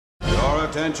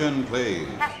Attention, please.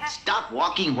 Stop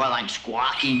walking while I'm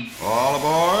squawking. All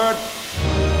aboard.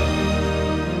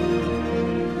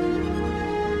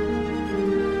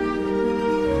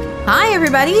 Hi,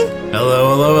 everybody. Hello,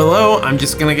 hello, hello. I'm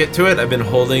just going to get to it. I've been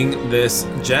holding this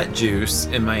jet juice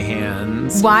in my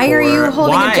hands. Why are you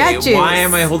holding a jet juice? Why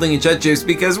am I holding a jet juice?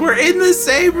 Because we're in the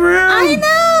same room. I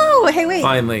know. Hey, wait.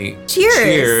 Finally. Cheers.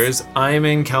 Cheers. I'm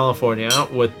in California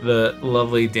with the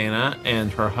lovely Dana,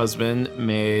 and her husband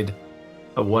made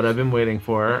what I've been waiting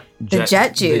for. The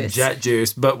jet juice. The jet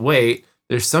juice. But wait.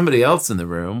 There's somebody else in the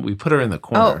room. We put her in the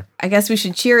corner. Oh, I guess we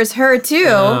should cheers her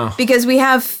too, because we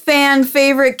have fan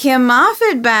favorite Kim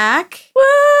Moffitt back. Woo,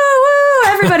 woo.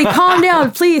 Everybody calm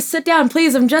down. Please sit down.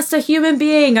 Please. I'm just a human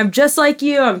being. I'm just like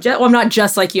you. I'm not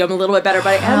just like you. I'm a little bit better,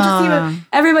 but I'm just human.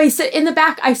 Everybody sit in the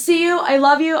back. I see you. I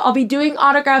love you. I'll be doing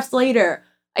autographs later.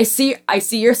 I see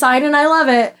your sign and I love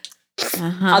it.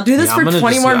 I'll do this for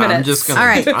 20 more minutes. All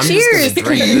right. Cheers. Just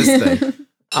gonna drink this thing.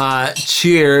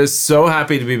 Cheers. So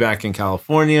happy to be back in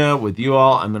California with you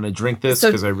all. I'm going to drink this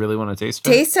because I really want to taste it.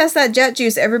 Taste test that jet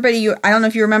juice. Everybody, I don't know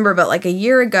if you remember, but like a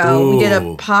year ago, we did a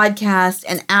podcast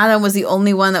and Adam was the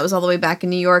only one that was all the way back in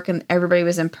New York and everybody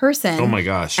was in person. Oh my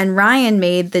gosh. And Ryan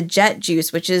made the jet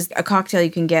juice, which is a cocktail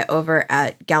you can get over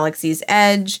at Galaxy's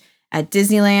Edge at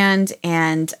Disneyland.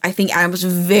 And I think Adam was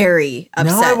very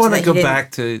upset. Now I want to go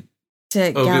back to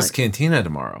Oga's Cantina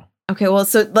tomorrow. Okay, well,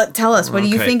 so tell us, what do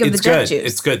you think of the jet juice?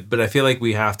 It's good, but I feel like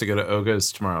we have to go to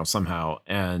Oga's tomorrow somehow,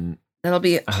 and that'll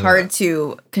be hard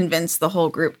to convince the whole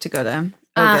group to go to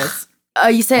Oga's.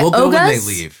 You say we'll Oga's? go when they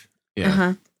leave.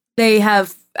 Yeah. They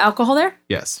have alcohol there?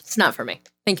 Yes. It's not for me.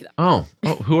 Thank you, though.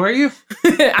 Oh, who are you?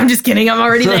 I'm just kidding. I'm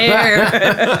already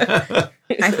there.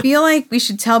 I feel like we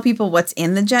should tell people what's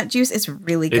in the jet juice. It's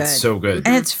really good. It's so good.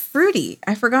 And it's fruity.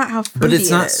 I forgot how fruity it is. But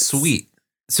it's not is. Sweet.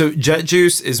 So jet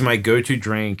juice is my go-to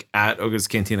drink at Oga's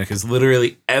Cantina because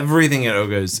literally everything at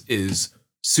Oga's is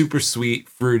super sweet,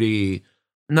 fruity,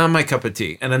 not my cup of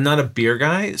tea. And I'm not a beer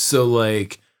guy. So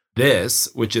like this,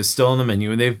 which is still on the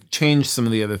menu, and they've changed some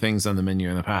of the other things on the menu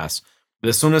in the past.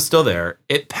 This one is still there.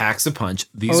 It packs a punch.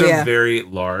 These are very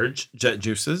large jet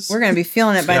juices. We're going to be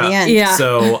feeling it by the end. Yeah.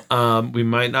 So we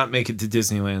might not make it to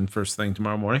Disneyland first thing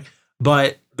tomorrow morning.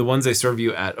 But the ones they serve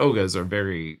you at Oga's are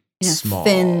very small.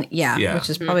 Thin, which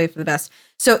is probably for the best.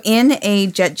 So in a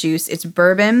jet juice, it's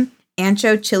bourbon,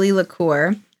 ancho chili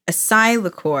liqueur, acai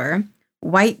liqueur,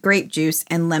 white grape juice,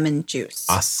 and lemon juice.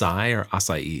 Acai or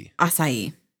acai?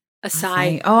 Acai.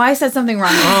 Acai. Oh, I said something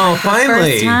wrong. Oh,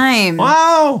 finally. First time.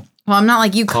 Wow. Well, I'm not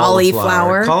like you,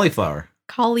 cauliflower. Cauliflower.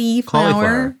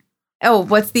 Oh,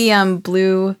 what's the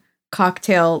blue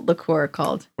cocktail liqueur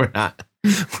called? We're not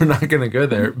going to go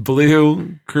there.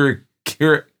 Blue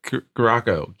Curacao.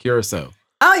 Oh, you're so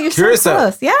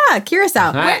close. Yeah,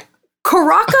 Curacao. Right.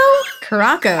 Caraco?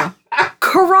 Caraco.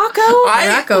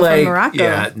 Caraco from Morocco.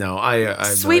 Yeah, no, I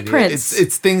Sweet no Prince.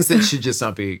 It's things that should just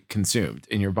not be consumed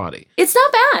in your body. It's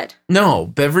not bad. No,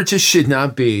 beverages should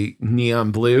not be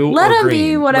neon blue Let or them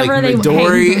green. be whatever like they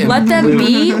Midori Let them blue.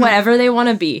 be whatever they want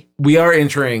to be. We are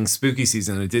entering spooky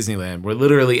season at Disneyland where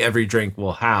literally every drink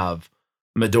will have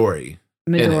Midori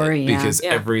in it because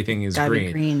everything is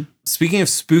green. Speaking of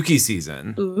spooky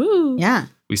season,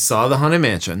 we saw the Haunted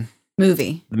Mansion.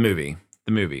 The movie.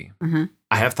 Mm-hmm.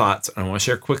 I have thoughts and I want to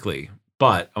share quickly,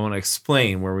 but I want to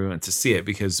explain where we went to see it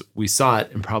because we saw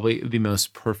it in probably the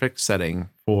most perfect setting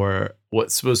for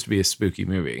what's supposed to be a spooky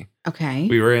movie. Okay.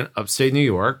 We were in upstate New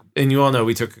York, and you all know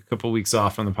we took a couple weeks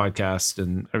off on the podcast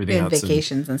and everything else.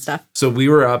 Vacations and stuff. So we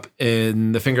were up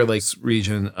in the Finger Lakes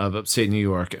region of upstate New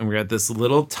York, and we're at this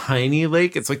little tiny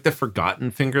lake. It's like the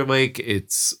forgotten Finger Lake.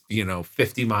 It's,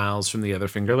 50 miles from the other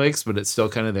Finger Lakes, but it's still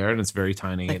kind of there, and it's very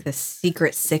tiny. Like the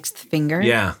secret sixth finger?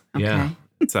 Yeah, okay. Yeah.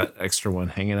 It's that extra one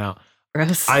hanging out.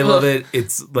 Gross. I love it.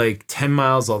 It's like 10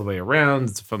 miles all the way around.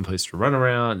 It's a fun place to run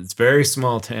around. It's a very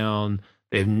small town.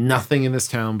 They have nothing in this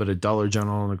town but a Dollar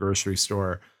General and a grocery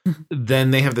store.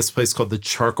 Then they have this place called the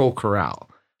Charcoal Corral.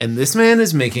 And this man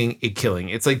is making a killing.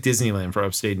 It's like Disneyland for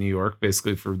upstate New York,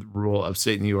 basically for rural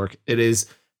upstate New York. It is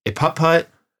a putt-putt,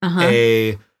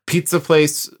 a pizza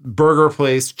place, burger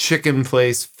place, chicken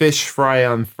place, fish fry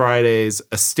on Fridays,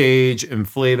 a stage,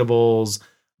 inflatables.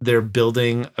 They're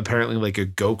building apparently like a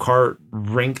go-kart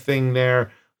rink thing there.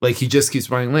 Like he just keeps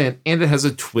buying land, and it has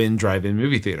a twin drive-in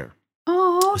movie theater.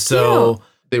 Oh, so cute.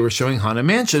 They were showing Haunted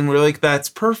Mansion. We're like, that's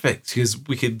perfect because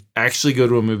we could actually go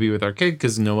to a movie with our kid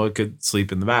because Noah could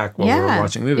sleep in the back while we were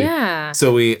watching a movie. Yeah.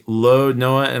 So we load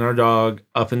Noah and our dog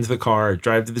up into the car,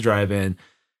 drive to the drive-in,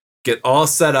 get all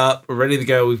set up. We're ready to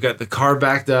go. We've got the car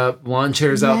backed up, lawn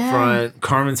chairs out front.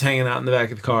 Carmen's hanging out in the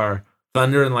back of the car.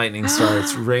 thunder and lightning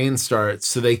starts, rain starts.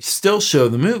 So they still show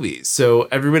the movies. So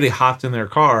everybody hopped in their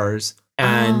cars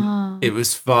and it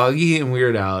was foggy and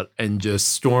weird out and just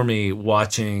stormy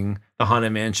watching the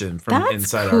Haunted Mansion from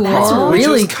inside cool. our car. That's Which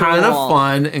really was kind of cool.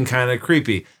 fun and kind of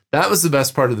creepy. That was the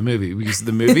best part of the movie because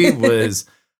the movie was,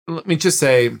 let me just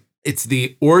say, it's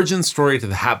the origin story to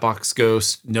the Hatbox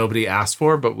Ghost nobody asked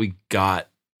for, but we got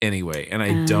anyway. And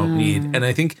I don't need, and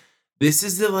I think this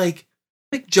is the like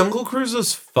Jungle Cruise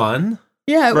was fun.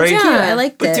 Yeah, it was right? cute. I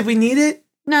liked But it. did we need it?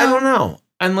 No. I don't know.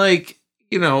 And like,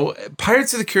 you know,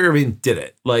 Pirates of the Caribbean did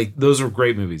it. Like, those were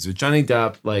great movies. With Johnny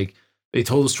Depp, like, they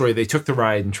told a story. They took the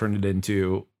ride and turned it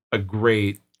into a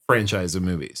great franchise of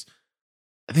movies.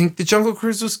 I think the Jungle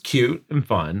Cruise was cute and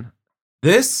fun.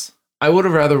 This, I would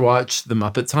have rather watched The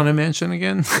Muppets Haunted Mansion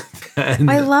again. than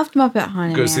I loved Muppet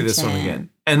Haunted go Mansion. see this one again.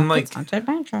 And Muppets like, Haunted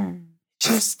Mansion.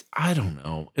 just, I don't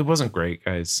know. It wasn't great,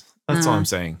 guys. That's all No. I'm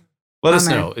saying. Let us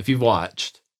Bummer. know if you've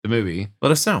watched the movie.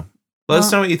 Let us know. Let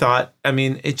us know what you thought. I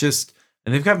mean, it just,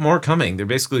 and they've got more coming. They're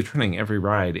basically turning every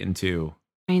ride into,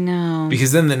 I know.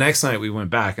 because then the next night we went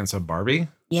back and saw Barbie,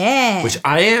 Yeah. which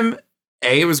I am,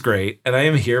 it was great. And I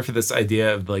am here for this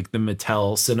idea of like the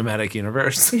Mattel cinematic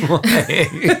universe,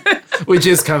 like, which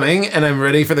is coming. And I'm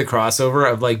ready for the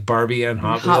crossover of like Barbie and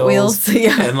Hot Wheels.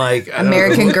 Yeah. And like I don't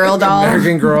American know, Girl doll.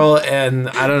 American Girl, and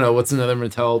I don't know what's another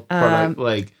Mattel product.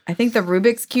 Like, I think the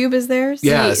Rubik's Cube is theirs.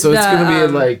 yeah, so it's gonna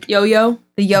be like yo-yo.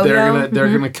 The yo-yo. they're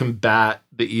gonna combat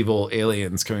the evil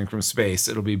aliens coming from space.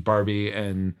 It'll be Barbie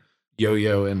and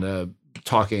Yo-Yo and a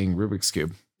talking Rubik's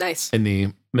Cube Nice. in the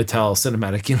Mattel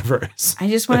cinematic universe. I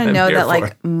just want to I'm know here that for like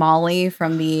it. Molly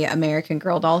from the American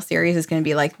Girl doll series is going to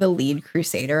be like the lead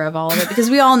crusader of all of it, because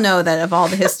we all know that of all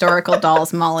the historical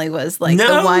dolls, Molly was like the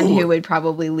No. one who would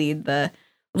probably lead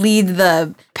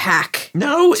the pack.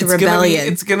 No, to it's rebellion.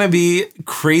 it's gonna be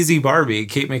Crazy Barbie,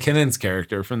 Kate McKinnon's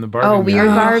character from the Barbie. Oh, Weird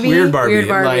movie. Barbie? Weird Barbie. Weird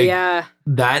Barbie, like, yeah.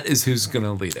 that is who's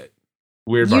gonna lead it.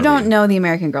 Weird You Barbie. don't know the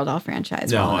American Girl doll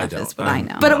franchise. No, well I enough, don't. is what I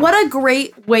know. But what a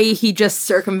great way he just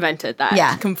circumvented that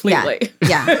yeah, completely.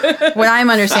 Yeah. What I'm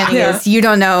understanding is you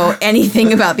don't know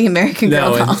anything about the American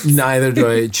Girl No, dolls. and neither do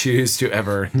I choose to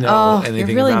ever know Oh, anything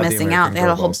you're really about the missing out. American They had a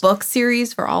Girl whole dolls. book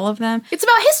series for all of them. It's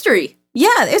about history. Yeah,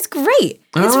 it's great.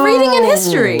 It's reading and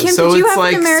history. Kim, so did you it's have an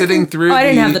like American- sitting through. Oh, I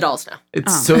didn't have the dolls now.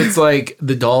 It's so it's like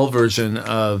the doll version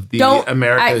of the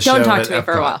America show. Don't talk at to me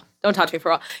for a Epcot. while. Don't talk to me for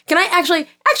a while. Can I actually,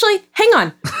 hang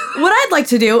on. What I'd like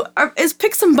to do is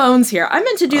pick some bones here. I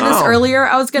meant to do this Oh. earlier.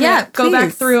 I was going to go back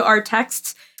please. through our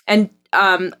texts and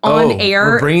on air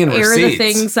we're bringing the receipts.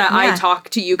 things that I Yeah. talk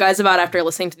to you guys about after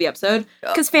listening to the episode.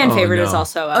 Because fan favorite is no.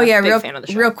 also a Oh yeah, big real, fan of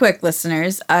the show. real quick,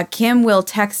 listeners. Kim will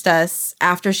text us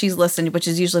after she's listened, which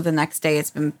is usually the next day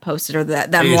it's been posted or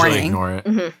that I usually morning. ignore it.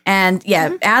 Mm-hmm. And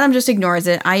yeah, Adam just ignores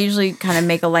it. I usually kind of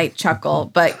make a light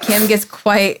chuckle, but Kim gets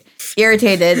quite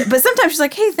irritated. But sometimes she's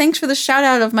like, "Hey, thanks for the shout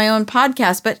out of my own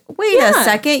podcast." But wait a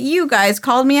second, you guys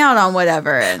called me out on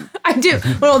whatever. And I do.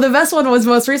 Well, the best one was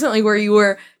most recently where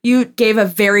you gave a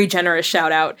very generous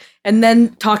shout out and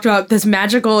then talked about this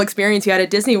magical experience you had at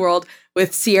Disney World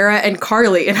with Sierra and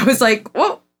Carly. And I was like,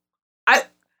 whoa,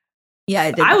 yeah,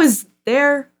 I did. I was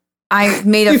there. I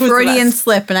made a It was the Freudian best.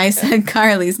 slip and I said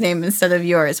Carly's name instead of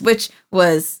yours, which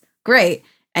was great.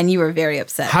 And you were very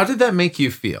upset. How did that make you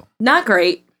feel? Not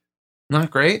great. Not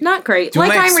great. Not great. Do you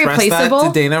Like wanna I'm express replaceable.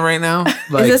 that to Dana right now?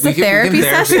 Like, Is this we a can therapy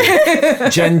therapy.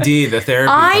 Gen D, the therapy.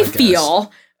 I podcast.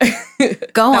 feel.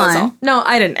 Go That was on. all. No,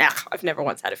 I didn't. I've never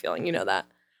once had a feeling. You know that.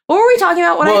 What were we talking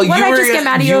about? What Well, did I just get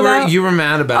mad at you about? You were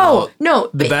mad about Oh, no,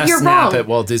 the best you're nap wrong. at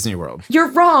Walt Disney World. You're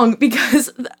wrong because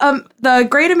the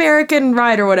Great American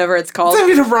Ride or whatever it's called. It's not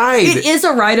even a ride. It is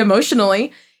a ride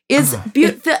emotionally. Is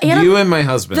the you and my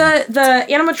husband. the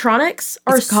animatronics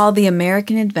are It's called the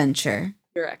American Adventure.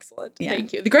 You're excellent. Yeah.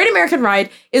 Thank you. The Great American Ride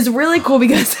is really cool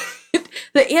because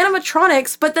the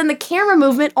animatronics, but then the camera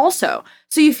movement also.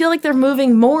 So you feel like they're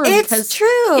moving more. because It's true.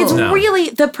 It's No.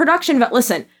 really the production. But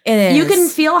listen, It is. you can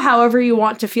feel however you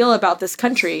want to feel about this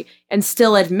country and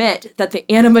still admit that the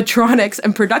animatronics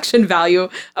and production value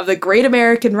of the Great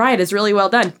American Ride is really well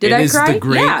done. Did It I is cry? the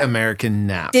Great Yeah. American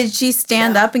Nap. Did she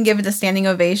stand up and give it a standing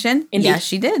ovation? Indeed. Yes,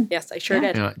 she did. Yes, I sure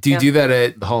did. Do you do that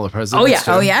at the Hall of Presidents? Oh, yeah.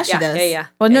 too? Oh yeah, she Yeah, does. yeah.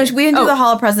 Well, no, Yeah. we didn't do Oh. the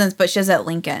Hall of Presidents, but she was at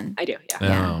Lincoln. I do.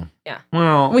 Yeah. Oh. Yeah.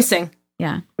 Well, We sing.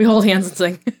 Yeah. We hold hands and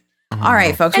sing. All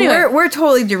right, folks. Anyway. We're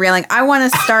totally derailing. I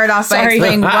want to start off by Sorry.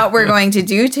 explaining what we're going to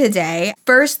do today.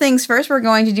 First things first, we're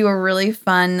going to do a really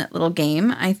fun little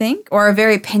game, I think, or a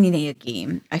very opinionated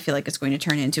game. I feel like it's going to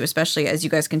turn into, especially as you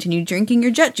guys continue drinking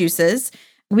your jet juices.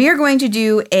 We are going to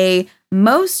do a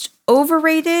most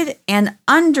overrated and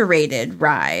underrated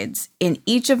rides in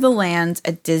each of the lands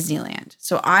at Disneyland.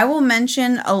 So I will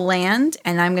mention a land,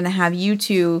 and I'm going to have you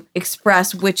two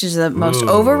express which is the most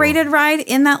overrated ride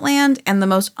in that land and the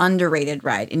most underrated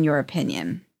ride, in your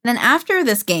opinion. Then after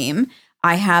this game,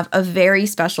 I have a very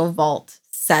special vault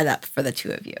set up for the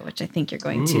two of you, which I think you're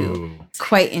going to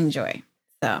quite enjoy.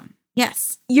 So,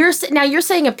 yes. You're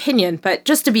saying opinion, but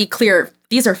just to be clear,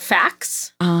 these are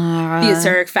facts. These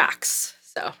are facts.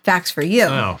 So facts for you.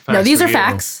 Oh, facts no, these for are you.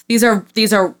 facts. These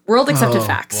are world accepted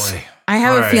facts. Boy. I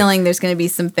have All a right. feeling there's going to be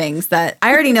some things that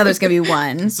I already know there's going to be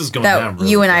one This is going down that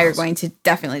really you and I are fast. going to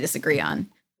definitely disagree on.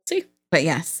 See? But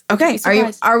yes. Okay. Be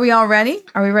surprised. Are we all ready?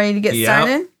 Are we ready to get Yep.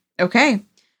 started? Okay.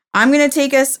 I'm going to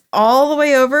take us all the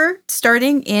way over,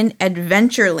 starting in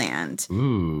Adventureland.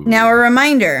 Ooh. Now, a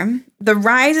reminder, the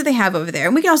rides that they have over there,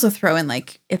 and we can also throw in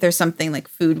like if there's something like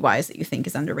food-wise that you think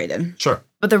is underrated. Sure.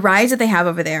 But the rides that they have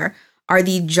over there are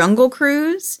the Jungle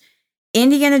Cruise,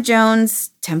 Indiana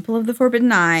Jones, Temple of the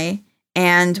Forbidden Eye,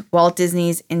 and Walt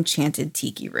Disney's Enchanted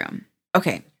Tiki Room.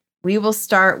 Okay, we will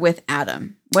start with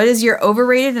Adam. What is your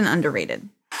overrated and underrated?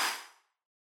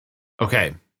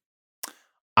 Okay.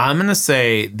 I'm going to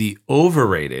say the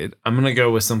overrated, I'm going to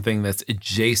go with something that's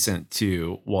adjacent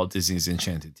to Walt Disney's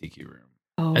Enchanted Tiki Room.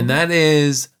 Oh, And that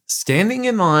is standing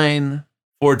in line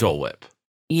for Dole Whip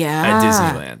yeah. at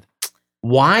Disneyland.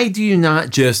 Why do you not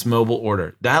just mobile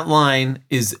order? That line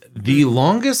is the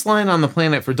longest line on the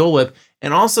planet for Dole Whip.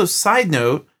 And also, side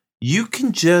note, you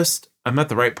can just, I'm at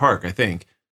the right park, I think.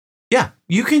 Yeah,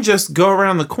 you can just go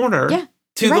around the corner Yeah,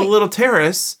 to you're the right. little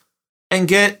terrace and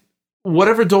get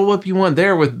whatever Dole Whip you want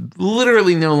there with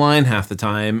literally no line half the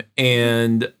time.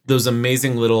 And those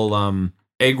amazing little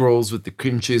egg rolls with the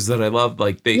cream cheese that I love.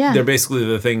 Like they're basically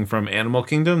the thing from Animal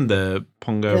Kingdom, the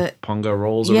ponga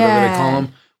rolls or whatever they call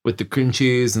them, with the cream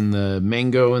cheese and the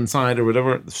mango inside or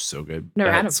whatever. They're so good.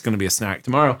 Never had It's going to be a snack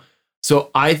tomorrow.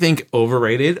 So I think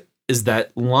overrated is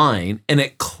that line, and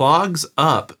it clogs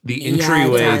up the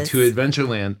entryway does. to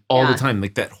Adventureland all the time.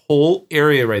 Like that whole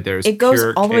area right there is It goes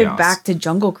pure all the way chaos. back to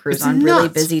Jungle Cruise It's on really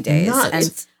nuts. busy days. Nuts.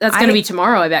 And That's going to be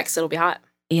tomorrow, I bet, because it'll be hot.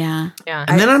 yeah, Yeah.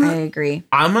 And then I agree.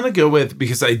 I'm going to go with,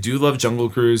 because I do love Jungle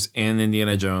Cruise and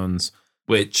Indiana Jones,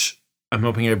 which I'm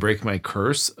hoping I break my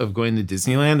curse of going to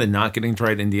Disneyland and not getting to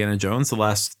ride Indiana Jones. The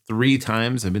last 3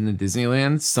 times I've been to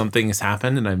Disneyland, something has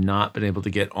happened and I've not been able to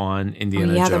get on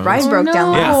Indiana Jones. The ride Oh, broke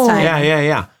down no. last time.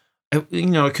 Yeah.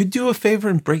 I could do a favor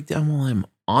and break down while I'm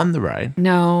on the ride.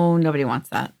 No, nobody wants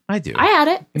that. I do. I had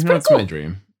it. It's pretty it's cool. my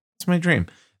dream. It's my dream.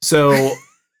 So don't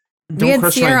We had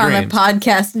crush Sierra my on the dreams.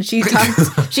 podcast, and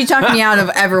she talked me out of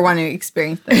ever wanting to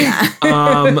experience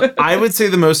that. I would say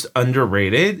the most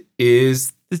underrated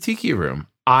is the Tiki Room.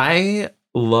 I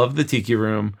love the Tiki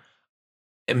Room.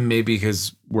 And maybe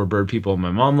because we're bird people,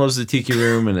 my mom loves the Tiki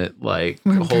Room, and it like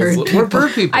we're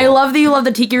bird people. I love that you love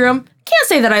the Tiki Room. Can't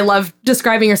say that I love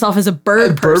describing yourself as a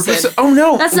bird person. Oh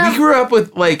no, That's we not- grew up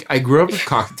with I grew up with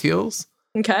cockatiels.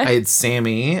 Okay. I had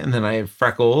Sammy, and then I had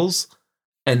Freckles,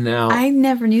 and now I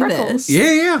never knew Freckles. this.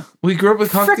 yeah. We grew up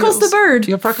with cockatiels. Freckles the bird.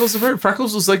 Yeah, Freckles the bird.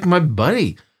 Freckles was like my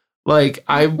buddy. Like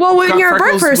Well, when got you're a bird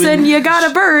Freckles person, when- you got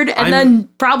a bird, and then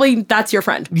probably that's your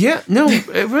friend. Yeah, no,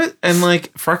 and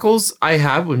like Freckles, I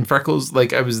had when Freckles,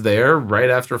 like I was there right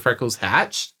after Freckles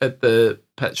hatched at the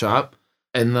pet shop,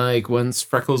 and like once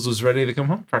Freckles was ready to come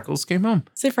home, Freckles came home.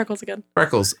 Say Freckles again.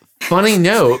 Freckles. Funny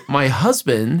note, my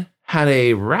husband had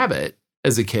a rabbit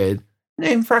as a kid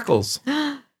named Freckles.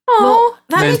 Oh,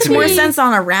 That Meant makes to more be. sense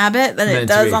on a rabbit than it Meant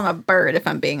to does be. on a bird, if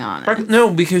I'm being honest. No,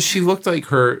 because she looked like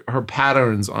her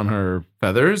patterns on her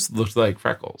feathers looked like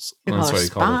Freckles. You That's call why her you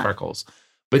call her Spot. Freckles.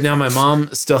 But now my mom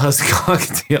still has a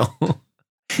cockatiel.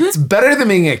 It's better than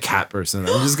being a cat person.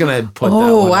 I'm just gonna put that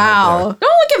Oh, one out wow. don't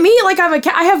look at me like I'm a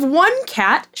cat. I have one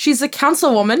cat. She's a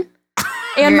councilwoman,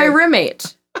 and my You're-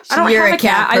 roommate. I don't You're have a a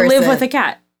cat. cat I live person. with a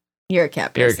cat. You're a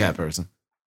cat there. person. You're a cat person.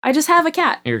 I just have a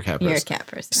cat. You're a cat person. You're a cat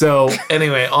person. So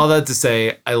anyway, all that to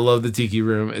say, I love the Tiki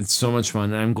Room. It's so much fun.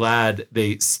 And I'm glad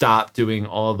they stopped doing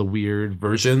all the weird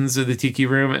versions of the Tiki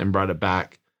Room and brought it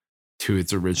back to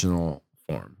its original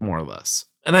form, more or less.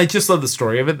 And I just love the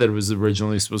story of it, that it was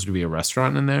originally supposed to be a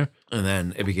restaurant in there. And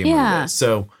then it became what Yeah. it is.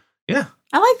 So yeah,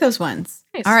 I like those ones.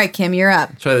 Nice. All right, Kim, you're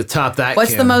up. try to top that.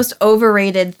 What's the Kim. most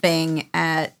overrated thing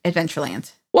at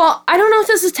Adventureland? Well, I don't know if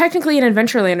this is technically an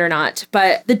Adventureland or not,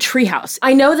 but the treehouse.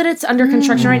 I know that it's under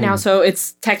construction right now, so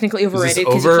it's technically this overrated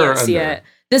because you over or can't see under? it.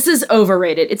 This is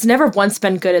overrated. It's never once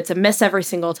been good. It's a miss every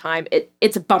single time.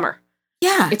 It's a bummer.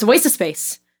 Yeah. It's a waste of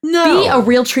space. No. Be a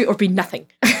real treat or be nothing.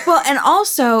 Well, and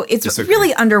also it's Disagree.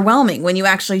 really underwhelming when you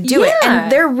actually do it. Yeah.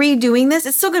 And they're redoing this.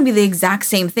 It's still going to be the exact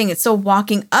same thing. It's still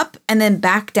walking up and then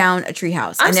back down a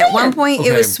treehouse. I'm And at one saying. point it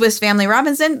Okay. was Swiss Family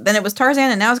Robinson, then it was Tarzan,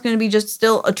 and now it's going to be just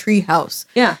still a treehouse.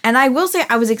 Yeah. And I will say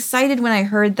I was excited when I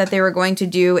heard that they were going to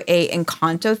do a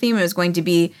Encanto theme. It was going to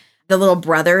be the little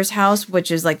brother's house,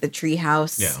 which is like the tree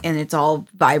house, Yeah. and it's all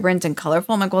vibrant and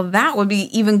colorful. I'm like, well, that would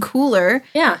be even cooler.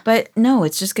 Yeah. But no,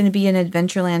 it's just going to be an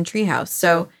Adventureland treehouse.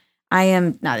 So I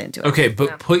am not into it. Okay,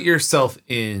 but put yourself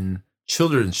in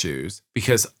children's shoes,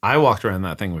 because I walked around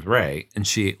that thing with Ray and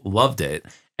she loved it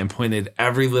and pointed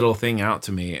every little thing out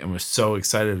to me and was so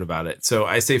excited about it. So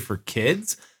I say for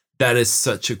kids, that is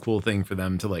such a cool thing for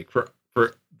them to like. For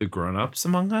the grown-ups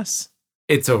among us,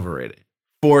 it's overrated.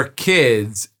 For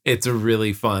kids, it's a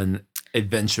really fun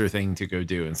adventure thing to go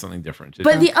do and something different to do.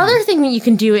 But the other thing that you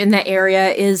can do in that area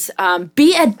is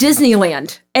be at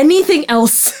Disneyland. Anything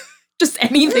else. Just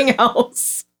anything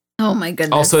else. Oh my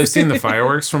goodness. Also, I've seen the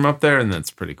fireworks from up there, and that's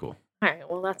pretty cool. All right.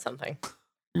 Well, that's something.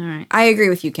 All right. I agree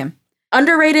with you, Kim.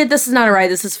 Underrated. This is not a ride.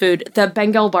 This is food. The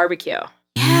Bengal barbecue.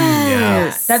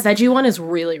 Yes. That veggie one is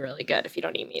really, really good if you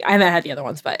don't eat meat. I haven't had the other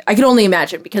ones, but I can only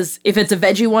imagine, because if it's a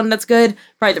veggie one that's good,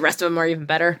 probably the rest of them are even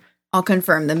better. I'll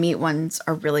confirm the meat ones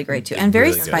are really great too. And very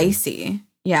Really good. spicy.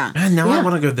 Yeah. And now I Yeah.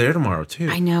 want to go there tomorrow too.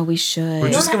 I know we should. We're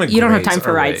just gonna. You don't have graze time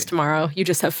for our rides way. tomorrow. You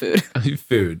just have food.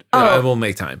 Food. Oh. I will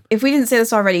make time. If we didn't say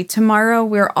this already, tomorrow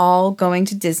we're all going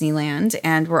to Disneyland,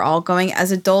 and we're all going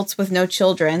as adults with no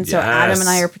children. So Adam and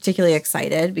I Yes. are particularly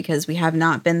excited because we have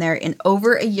not been there in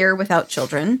over a year without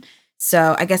children.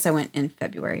 So I guess I went in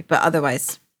February, but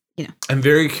otherwise, I'm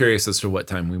very curious as to what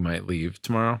time we might leave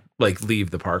tomorrow. Like leave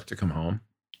the park to come home,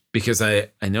 because I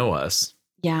know us.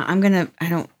 yeah, I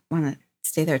don't want to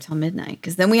stay there till midnight,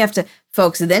 because then we have to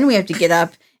get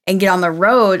up and get on the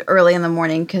road early in the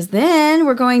morning, because then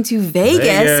we're going to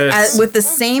Vegas. With the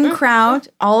same crowd,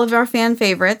 all of our fan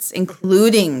favorites,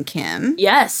 including Kim.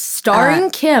 Yes.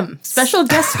 Starring Kim. Special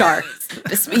guest star.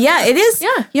 Yeah, it is.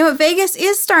 Yeah. You know what? Vegas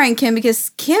is starring Kim, because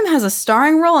Kim has a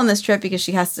starring role on this trip because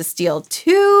she has to steal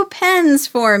 2 pens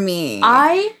for me.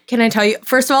 Can I tell you,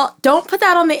 first of all, don't put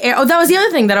that on the air. Oh, that was the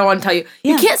other thing that I want to tell you.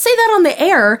 Yeah. You can't say that on the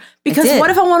air, because did. what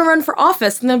if I want to run for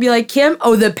office and they'll be like, Kim,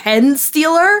 the pen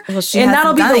stealer? Well, she and hasn't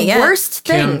that'll be done the it yet. worst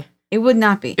thing. Kim, It would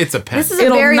not be. It's a pen. This is a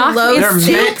It'll very not- low They're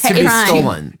stakes meant to be crime.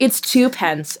 stolen. It's 2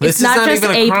 pens. This It's is not just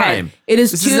even a crime. pen. It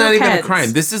is This 2 is not pens. even a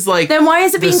crime. This is like. Then why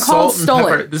is it the being called salt and stolen?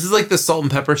 pepper- This is like the salt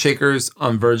and pepper shakers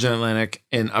on Virgin Atlantic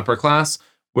in upper class,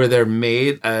 where they're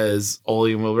made as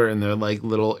Ollie and Wilbur, and they're like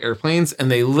little airplanes, and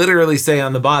they literally say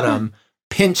on the bottom,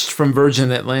 pinched from Virgin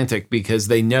Atlantic, because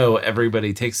they know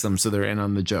everybody takes them, so they're in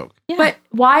on the joke. Yeah. But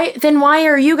why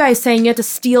are you guys saying you have to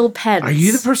steal pens? Are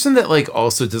you the person that like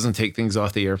also doesn't take things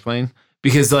off the airplane?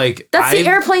 Because like That's the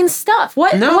airplane stuff.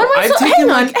 What? No, what am I I've supposed? taken,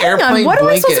 Hang on, like, hang on. airplane What am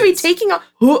I supposed to be blankets. taking off?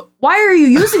 Why are you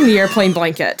using the airplane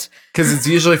blanket? Because it's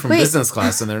usually from Wait. business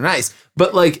class and they're nice.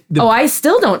 But like, I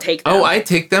still don't take them. I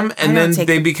take them, and I don't then take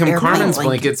they become airplane Carmen's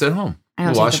blankets. blankets at home. I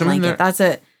don't Wash take the them in blanket. there. That's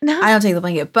it. No. I don't take the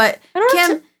blanket. But I don't have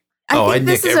Kim, to- I I think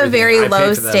this nick is a everything. very I pay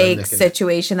low for that. I'm stakes nicking it.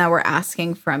 situation that we're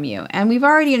asking from you. And we've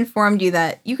already informed you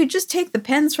that you could just take the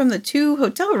pens from the 2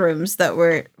 hotel rooms that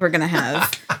we're gonna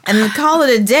have and call it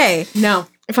a day. No.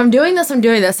 If I'm doing this, I'm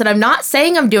doing this. And I'm not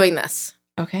saying I'm doing this.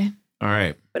 Okay. All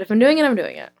right. But if I'm doing it, I'm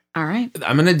doing it. All right.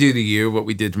 I'm going to do to you what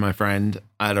we did to my friend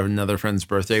at another friend's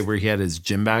birthday, where he had his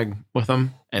gym bag with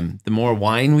him. And the more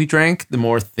wine we drank, the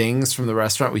more things from the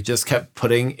restaurant we just kept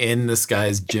putting in this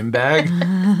guy's gym bag.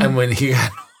 And when he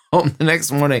got home the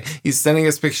next morning, he's sending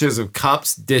us pictures of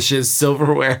cups, dishes,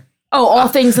 silverware. Oh, all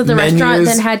things that the restaurant menus.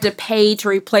 then had to pay to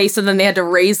replace, and then they had to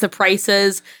raise the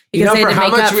prices You because know, they for had to how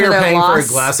make up much we for were their paying loss. for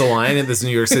a glass of wine at this New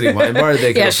York City wine bar,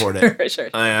 they can Yeah, afford it. Sure.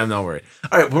 I'm not worried.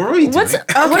 All right, what were we doing? What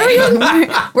are we doing?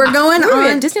 We're going Where are we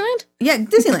on at? Disneyland? Yeah,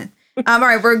 Disneyland. All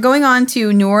right, we're going on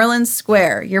to New Orleans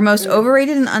Square. Your most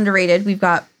overrated and underrated. We've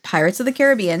got Pirates of the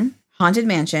Caribbean, Haunted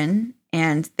Mansion,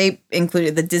 and they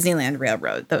included the Disneyland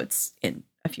Railroad, though it's in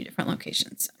a few different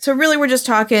locations. So really, we're just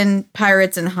talking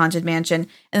Pirates and Haunted Mansion.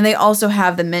 And they also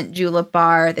have the Mint Julep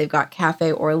Bar. They've got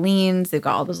Cafe Orleans. They've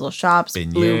got all those little shops.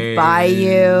 Blue Beignets.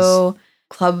 Bayou,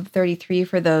 Club 33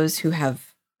 for those who have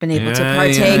been able to Yeah,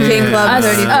 partake in Club Us,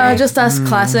 33. just us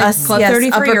classic Us, Club yes, 33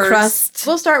 upper -ers. crust.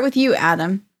 We'll start with you,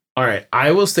 Adam. All right,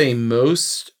 I will say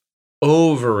most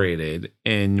overrated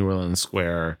in New Orleans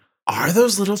Square are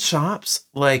those little shops.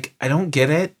 Like, I don't get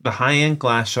it. The high-end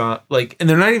glass shop, like, and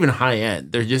they're not even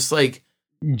high-end. They're just like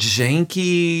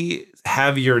janky,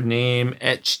 have your name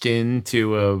etched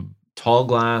into a tall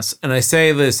glass. And I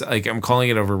say this, like, I'm calling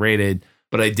it overrated,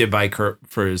 but I did buy Kurt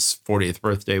for his 40th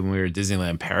birthday when we were at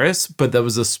Disneyland Paris. But that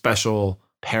was a special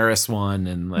Paris one,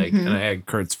 and and I had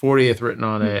Kurt's 40th written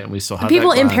on it, and we still have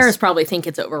people that in glass. Paris probably think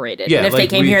it's overrated. Yeah, and if they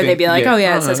came here, they'd be like, "Oh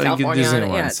yeah, it says California on it."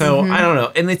 Yeah. So I don't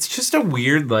know, and it's just a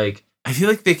weird I feel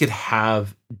like they could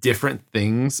have different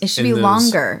things. It should be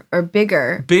longer or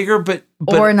bigger, but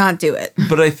or not do it.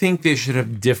 But I think they should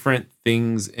have different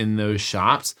things in those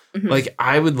shops.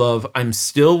 I'm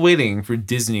still waiting for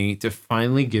Disney to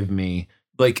finally give me,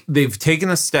 they've taken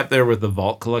a step there with the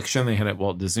Vault collection they had at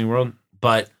Walt Disney World,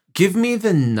 but give me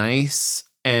the nice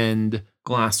end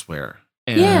glassware.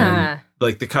 And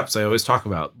the cups I always talk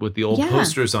about with the old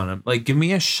posters on them. Give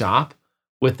me a shop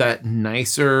with that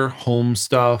nicer home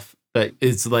stuff that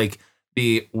is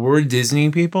we're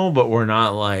Disney people, but we're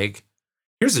not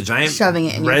here's a giant shoving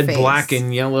it in red, your face. Black,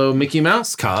 and yellow Mickey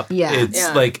Mouse cup. Yeah. It's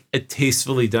a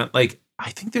tastefully done. I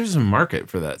think there's a market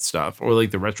for that stuff, or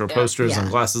the retro posters and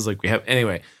glasses we have.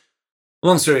 Anyway,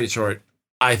 long story short,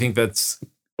 I think that's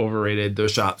overrated,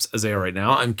 those shops as they are right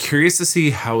now. I'm curious to see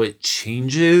how it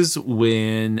changes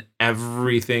when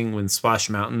Splash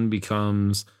Mountain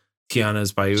becomes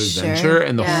Tiana's Bayou Adventure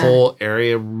and the whole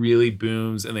area really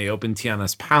booms, and they open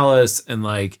Tiana's Palace, and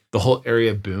the whole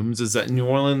area booms. Is that New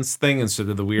Orleans thing instead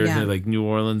of the weird New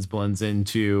Orleans blends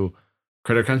into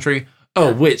Critter Country?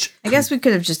 Oh, which I guess we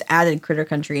could have just added Critter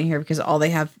Country in here because all they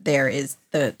have there is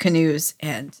the canoes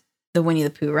and the Winnie the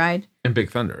Pooh ride and Big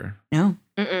Thunder. No.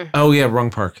 Oh yeah, wrong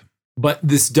park. But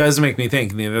this does make me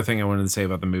think. And the other thing I wanted to say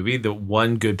about the movie, the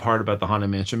one good part about the Haunted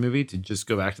Mansion movie, to just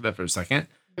go back to that for a second.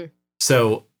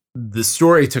 So the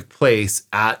story took place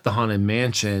at the Haunted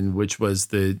Mansion, which was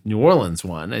the New Orleans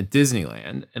one at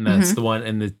Disneyland. And that's the one,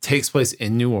 and it takes place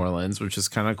in New Orleans, which is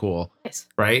kind of cool. Nice.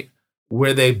 Right?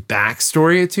 Where they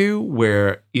backstory it to,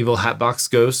 where Evil Hatbox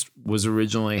Ghost was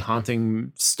originally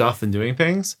haunting stuff and doing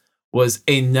things, was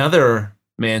another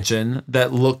mansion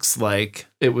that looks like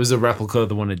it was a replica of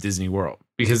the one at Disney World,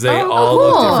 because they all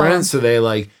look different. So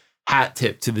they hat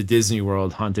tip to the Disney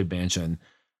World Haunted Mansion.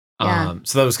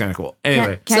 So that was kind of cool.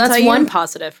 Anyway, so that's one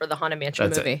positive for the Haunted Mansion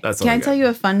movie. That's Can I tell you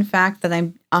a fun fact that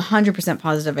I'm 100%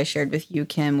 positive I shared with you,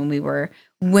 Kim,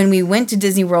 when we went to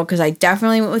Disney World, because I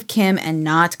definitely went with Kim and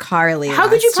not Carly. How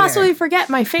could you possibly forget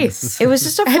my face? It was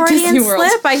just a Freudian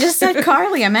slip. I just said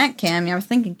Carly. I meant Kim. I was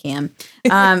thinking Kim.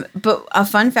 But a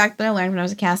fun fact that I learned when I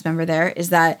was a cast member there is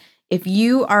that if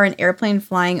you are an airplane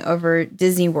flying over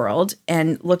Disney World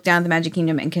and look down at the Magic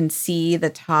Kingdom and can see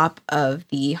the top of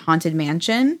the Haunted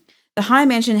Mansion, the Haunted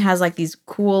Mansion has these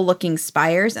cool looking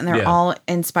spires, and they're all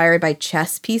inspired by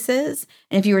chess pieces.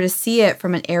 And if you were to see it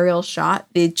from an aerial shot,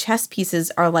 the chess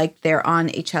pieces are they're on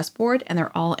a chessboard and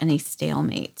they're all in a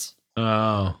stalemate.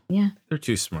 Oh. Yeah. They're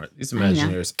too smart. These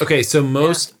Imagineers. Okay, so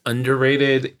most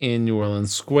underrated in New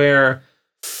Orleans Square.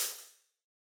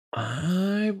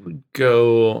 I would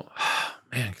go,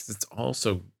 because it's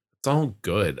all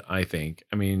good, I think.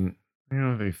 I mean, I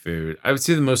don't have any food. I would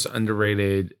say the most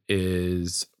underrated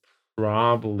is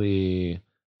probably,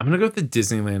 I'm going to go with the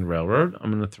Disneyland Railroad.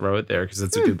 I'm going to throw it there because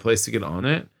it's a good place to get on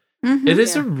it. It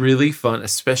is a really fun,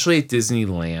 especially at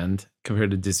Disneyland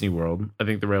compared to Disney World. I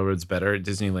think the Railroad's better at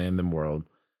Disneyland than World.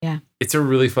 Yeah. It's a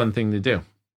really fun thing to do.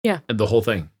 Yeah. The whole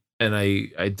thing. And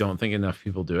I don't think enough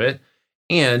people do it.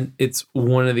 And it's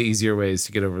one of the easier ways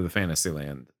to get over the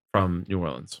Fantasyland from New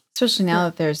Orleans. Especially now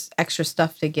that there's extra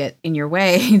stuff to get in your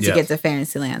way to get to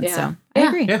Fantasyland. Yeah. So I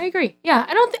agree. I agree. Yeah.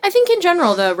 I think in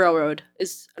general, the Railroad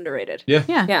is underrated. Yeah.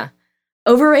 Yeah.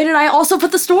 Overrated. I also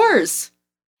put the stores.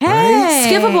 Hey. Right?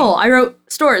 Skippable. I wrote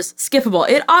stores, skippable.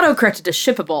 It auto-corrected to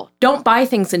shippable. Don't buy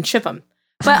things and ship them.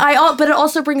 But it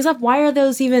also brings up, why are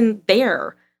those even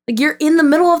there? You're in the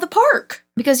middle of the park.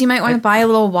 Because you might want to buy a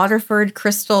little Waterford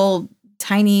crystal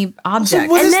tiny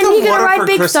object. And then you get to ride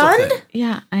Big Thunder?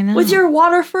 Yeah, I know. With your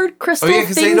Waterford crystal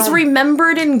things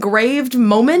remembered engraved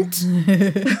moment?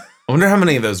 I wonder how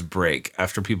many of those break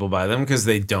after people buy them because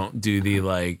they don't do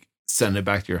the send it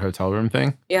back to your hotel room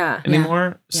thing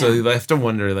anymore. Yeah. So you have to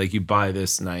wonder, you buy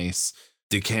this nice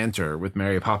decanter with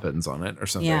Mary Poppins on it or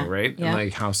something, right? Yeah.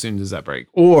 And how soon does that break?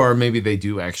 Or maybe they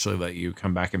do actually let you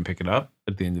come back and pick it up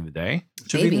at the end of the day.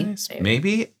 Which would be nice.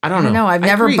 Maybe. I don't know. No, I've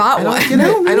never bought one.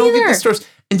 I don't get the stores.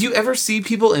 And do you ever see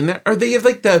people in there? Or they have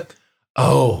the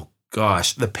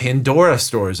Pandora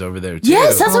stores over there too.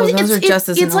 Yes, that's what those are just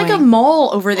as it's like a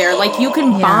mall over there. You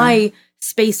can buy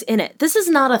space in it. This is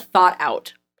not a thought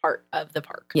out part of the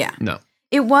park. Yeah. No.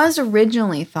 It was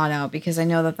originally thought out because I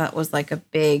know that was a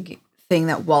big thing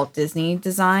that Walt Disney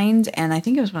designed. And I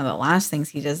think it was one of the last things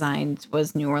he designed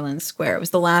was New Orleans Square. It was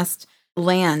the last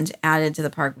land added to the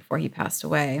park before he passed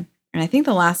away. And I think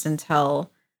the last until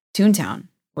Toontown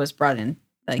was brought in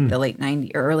the late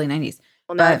 90s or early 90s.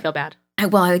 Well, now I But- feel bad.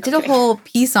 I did a whole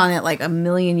piece on it like a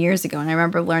million years ago, and I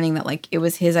remember learning that like it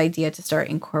was his idea to start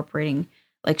incorporating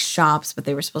like shops, but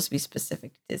they were supposed to be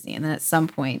specific to Disney, and then at some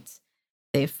point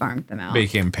they farmed them out.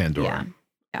 Became Pandora.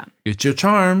 Yeah. Get your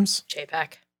charms.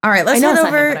 JPEG. All right, I let's know head it's not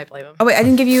him, over. but I blame him. Oh wait, I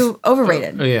didn't give you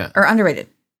overrated Oh, yeah. or underrated.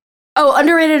 Oh,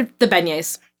 underrated the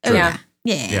beignets. True. Yeah.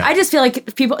 Yeah. I just feel like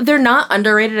they're not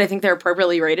underrated. I think they're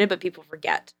appropriately rated, but people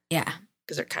forget Yeah,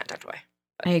 because they're kind of tucked away.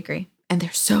 I agree, and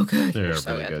they're so good. They're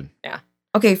so really good. good. Yeah.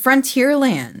 Okay,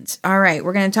 Frontierland. All right,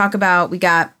 we're going to talk about, we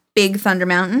got Big Thunder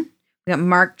Mountain. We got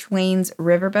Mark Twain's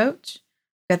Riverboat.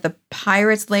 We got the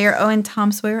Pirates Lair, and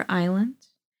Tom Sawyer Island.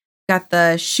 We got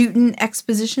the Shootin'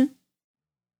 Exposition.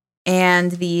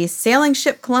 And the Sailing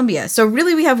Ship Columbia. So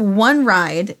really we have one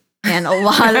ride and a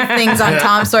lot of things on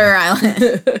Tom Sawyer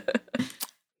Island.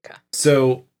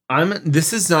 So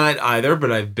this is not either,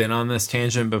 but I've been on this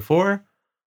tangent before.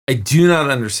 I do not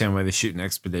understand why the Shooting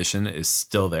Expedition is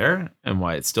still there and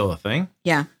why it's still a thing.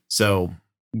 Yeah. So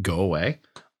go away.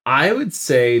 I would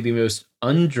say the most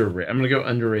underrated, I'm going to go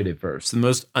underrated first. The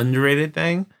most underrated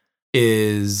thing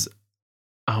is,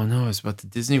 oh no, it's about the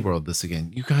Disney World this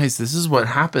again. You guys, this is what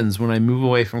happens when I move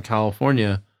away from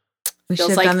California. We should Feels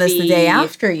have like done this the the- day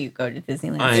after you go to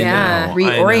Disneyland. I Yeah. know. Reorient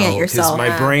I know, 'cause yourself. My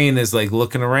Yeah. brain is like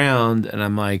looking around and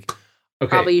I'm like, okay.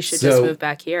 Probably you should so just move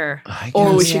back here. I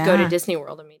Or we guess- should go to Yeah. Disney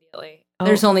World immediately. Oh.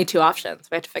 There's only 2 options.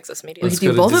 We have to fix this We immediately. could go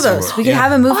do to both of Disney those. World. We could Yeah.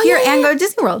 have him move Oh, here yeah, and yeah. go to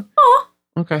Disney World.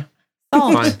 Okay.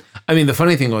 Oh. Fine. I mean, the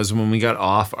funny thing was when we got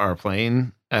off our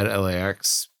plane at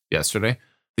LAX yesterday,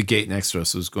 the gate next to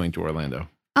us was going to Orlando.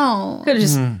 Oh. Could have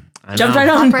just I jumped know. right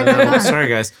on. Right I know. on. Sorry,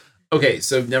 guys. Okay,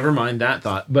 so never mind that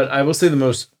thought. But I will say the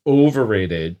most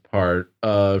overrated part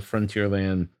of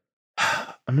Frontierland,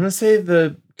 I'm going to say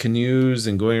the canoes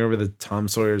and going over the Tom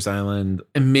Sawyer's Island.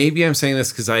 And maybe I'm saying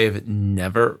this because I have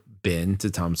never been to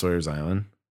Tom Sawyer's Island.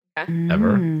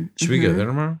 Ever. Should we go there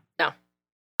tomorrow?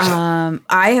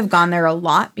 I have gone there a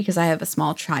lot because I have a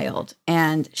small child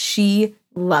and she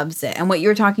loves it. And what you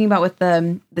were talking about with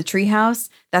the treehouse,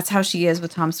 that's how she is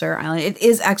with Tom Sawyer Island. It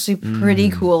is actually pretty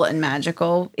cool and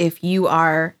magical if you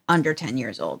are under 10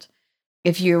 years old.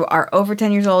 If you are over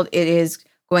 10 years old, it is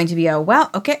going to be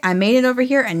okay, I made it over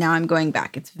here and now I'm going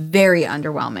back. It's very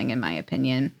underwhelming in my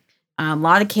opinion. A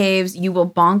lot of caves, you will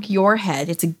bonk your head.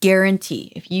 It's a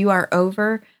guarantee. If you are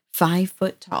over 5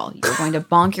 foot tall, you're going to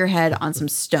bonk your head on some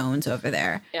stones over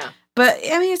there. Yeah. But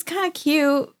I mean, it's kind of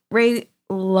cute. Ray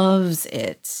loves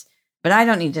it, but I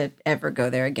don't need to ever go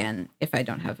there again if I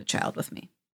don't have a child with me.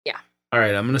 All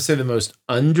right, I'm going to say the most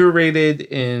underrated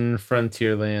in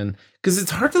Frontierland because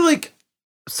it's hard to like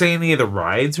say any of the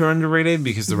rides are underrated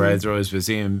because the rides are always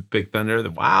busy. And Big Thunder,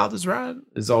 the wildest ride,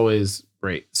 is always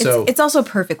great. So It's also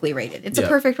perfectly rated. It's a Yeah.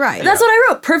 perfect ride. That's what I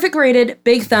wrote. Perfect rated.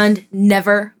 Big Thund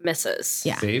never misses.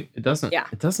 Yeah. see, it doesn't. Yeah.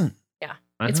 It doesn't. Yeah.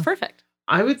 I It's know. perfect.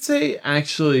 I would say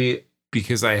actually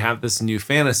because I have this new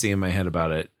fantasy in my head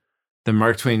about it, the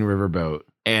Mark Twain Riverboat,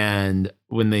 and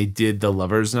when they did the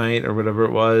Lovers' Night or whatever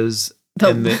it was,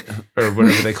 or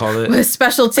whatever they called it. With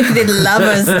special ticketed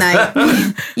lovers night.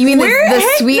 You mean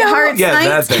the sweethearts Yeah, night?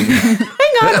 that thing.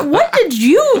 Hang on. Where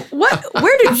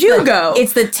did you go?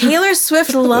 It's the Taylor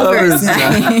Swift lovers Lovers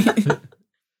night.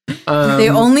 They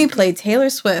only play Taylor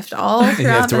Swift all throughout You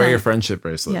have to the wear your night. friendship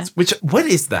bracelets. What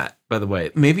is that, by the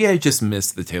way? Maybe I just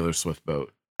missed the Taylor Swift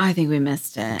boat I think we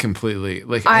missed it. completely.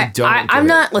 Like I don't. I'm get it.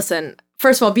 not. Listen.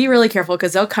 First of all, be really careful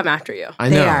because they'll come after you. I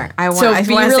know. They are. I want So to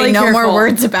be say really no more careful.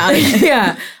 words about it.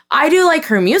 Yeah, I do like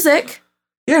her music,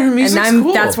 Yeah, her music's and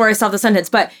cool. that's where I stopped the sentence.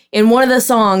 But in one of the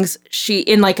songs, she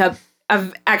in like a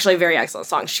actually very excellent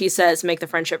song, she says "make the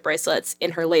friendship bracelets"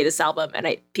 in her latest album,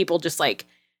 and people just like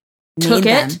took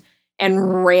Made it them.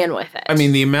 and ran with it. I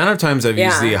mean, the amount of times I've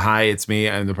used Yeah. the "Hi, it's me,"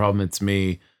 and the problem it's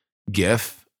me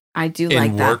GIF I do in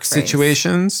like that work phrase.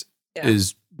 situations Yeah.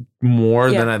 is more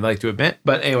Yeah. than I'd like to admit.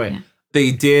 But anyway, Yeah.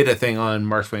 they did a thing on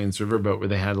Mark Twain's Riverboat where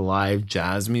they had live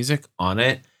jazz music on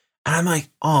it. And I'm like,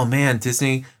 oh man,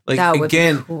 Disney. Like, That would be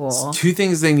again, cool. 2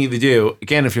 things they need to do.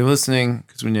 Again, if you're listening,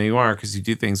 because we know you are, because you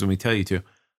do things when we tell you to.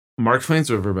 Mark Twain's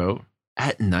Riverboat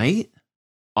at night,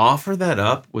 offer that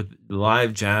up with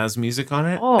live jazz music on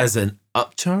it Oh. as an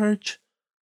upcharge.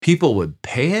 People would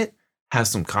pay it, have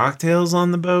some cocktails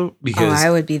on the boat Oh, because I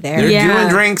would be there. they're Yeah. doing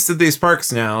drinks at these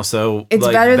parks now. So It's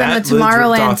like, better than that the legit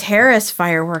Tomorrowland doth- Terrace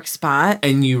fireworks spot.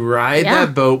 And you ride Yeah.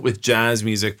 that boat with jazz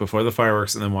music before the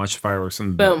fireworks and then watch the fireworks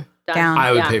on the boat. boom, done. Down.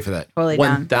 I would Yeah. pay for that. Totally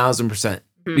down. 1,000%.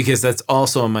 Mhm. Because that's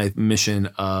also on my mission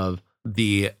of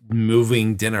the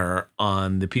moving dinner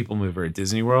on the People Mover at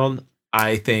Disney World.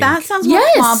 I think That sounds more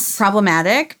Yes.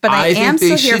 problematic, but I am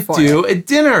think they still here should for do it. a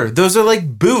dinner. Those are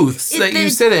like booths that you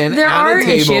sit in There at are a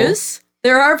table. issues.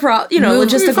 There are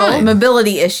logistical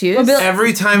mobility issues.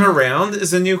 Every time around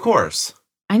is a new course.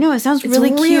 I know, it sounds It's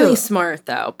really really cute. smart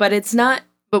though, but it's not.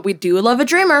 But we do love a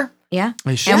dreamer. Yeah,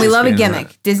 I should and we love a expand gimmick.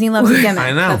 that. Disney loves a gimmick.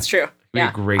 I know. That's true. Be a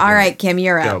Yeah. great All gimmick. right, Kim,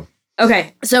 you're up. Go.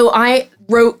 Okay, so I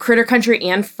wrote Critter Country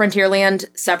and Frontierland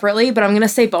separately, but I'm going to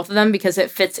say both of them because it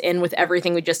fits in with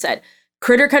everything we just said.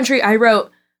 Critter Country, I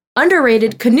wrote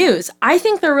underrated canoes. I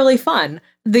think they're really fun.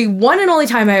 The one and only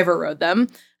time I ever rode them,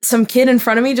 some kid in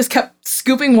front of me just kept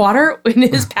scooping water in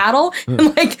his paddle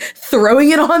and like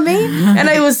throwing it on me, and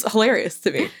it was hilarious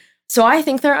to me. So I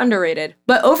think they're underrated,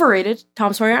 but overrated,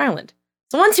 Tom Sawyer Island.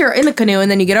 So once you're in the canoe and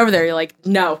then you get over there, you're like,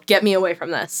 no, get me away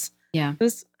from this. Yeah. It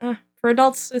was, for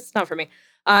adults, it's not for me.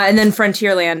 And then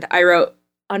Frontierland, I wrote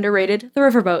underrated, the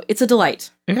riverboat. It's a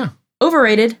delight. Yeah.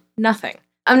 Overrated, nothing.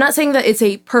 I'm not saying that it's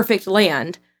a perfect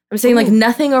land. I'm saying like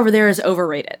nothing over there is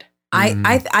overrated.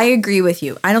 I agree with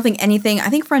you. I don't think anything. I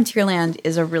think Frontierland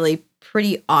is a really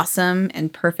pretty awesome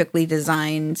and perfectly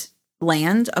designed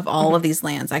land of all of these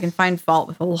lands. I can find fault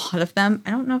with a lot of them. I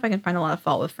don't know if I can find a lot of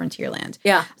fault with Frontierland.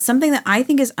 Yeah. Something that I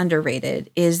think is underrated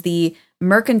is the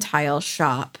mercantile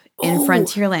shop in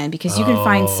Frontierland, because you can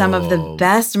find some of the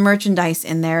best merchandise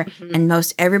in there, and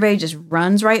most everybody just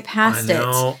runs right past it.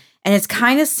 And it's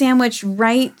kind of sandwiched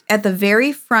right at the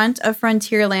very front of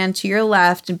Frontierland to your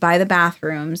left and by the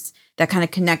bathrooms that kind of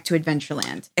connect to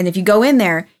Adventureland. And if you go in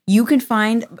there, you can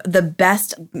find the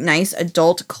best nice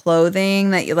adult clothing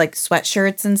that you like,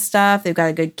 sweatshirts and stuff. They've got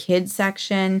a good kids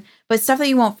section, but stuff that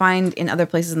you won't find in other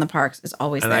places in the parks is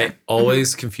always And there. I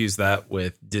always confuse that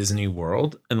with Disney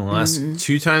World. And the last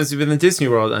 2 times we've been to Disney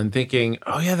World, I'm thinking,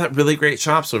 oh yeah, that really great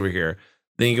shop's over here.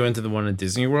 Then you go into the one at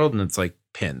Disney World and it's like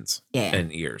pins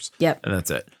and ears. Yep. And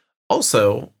that's it.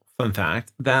 Also, fun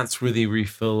fact, that's where the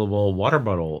refillable water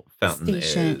bottle fountain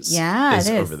is. Yeah, is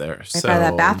it is. over there. Right by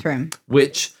that bathroom.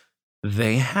 Which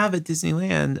they have at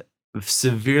Disneyland,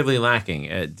 severely lacking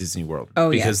at Disney World. Oh,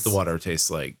 because yes. the water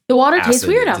tastes like The water tastes acid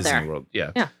weird at out Disney there. World.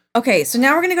 Yeah. Okay, so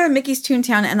now we're going to go to Mickey's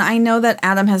Toontown, and I know that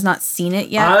Adam has not seen it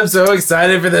yet. I'm so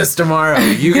excited for this tomorrow.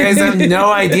 You guys have no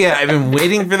idea. I've been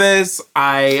waiting for this.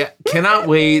 I cannot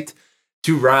wait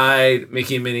to ride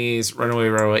Mickey and Minnie's Runaway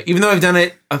Railway. Even though I've done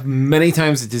it many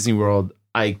times at Disney World,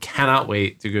 I cannot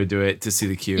wait to go do it to see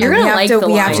the queue. You're gonna like the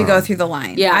We have to line. go through the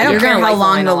line. Yeah, I don't you're care gonna how like the long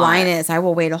line the a lot. line is. I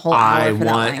will wait a whole hour for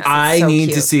that line. 'Cause I it's so need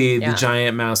to cute. see Yeah. the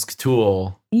giant mouse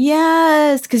tool.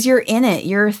 Yes, because you're in it.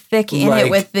 You're thick in it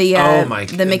with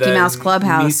the Mickey Mouse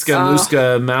Clubhouse. Miska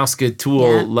Muska Mouska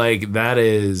tool. Yeah. Like that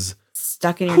is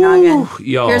Stuck in your noggin.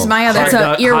 yo. Here's my other- That's a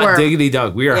hot earworm. diggity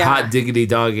dog. We are Yeah. hot diggity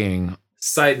dogging.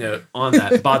 Side note on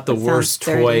that, bought the That worst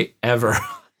sounds toy dirty. ever.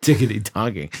 Diggity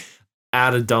dogging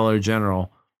at a Dollar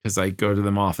General because I go to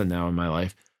them often now in my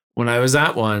life. When I was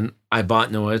at one, I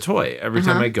bought Noah a toy. Every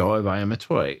time I go, I buy him a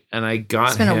toy, and I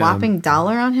got Spend him a whopping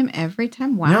 $1 on him every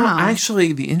time. Wow. No,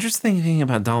 actually, the interesting thing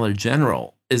about Dollar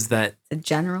General is that a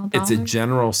general $1. it's a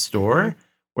general store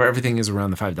where everything is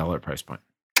around the $5 price point.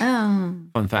 Oh,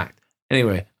 Fun fact.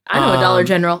 Anyway, I know a Dollar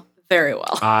General very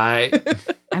well.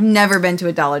 I've never been to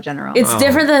a Dollar General. It's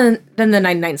different than the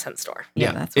 99-cent store.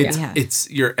 yeah, that's what it's we have. it's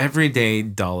your everyday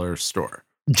dollar store,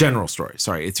 general store.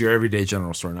 Sorry, it's your everyday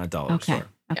general store, not dollar store.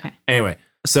 Okay. Anyway,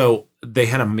 so they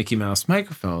had a Mickey Mouse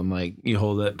microphone. Like you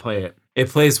hold it, play it. It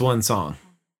plays one song.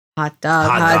 Hot dog,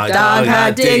 Hot hot dog, dog, hot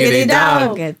hot diggity diggity dog.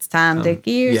 dog. It's time to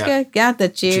gears. yeah. Got the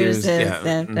cheers. Cheers, yeah.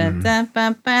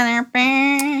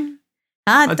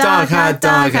 Hot dog,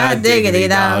 hot diggity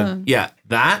dog. Yeah,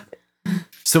 that.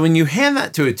 So when you hand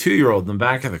that to a 2-year-old in the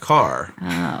back of the car,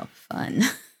 Oh, fun.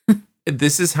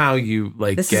 this is how you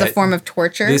like. This is a form of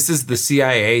torture. This is the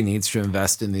CIA needs to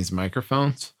invest in these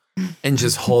microphones and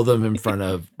just hold them in front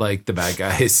of like the bad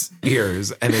guy's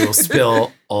ears, and it will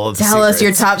spill all of the Tell us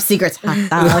your secrets. top secrets. Hot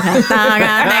dog, hot dog,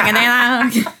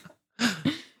 hot diggity dog.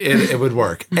 It would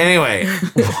work anyway.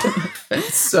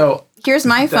 So Here's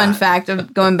my fun fact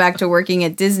of going back to working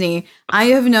at Disney. I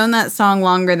have known that song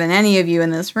longer than any of you in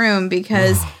this room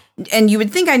because, and you would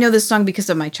think I know this song because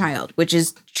of my child, which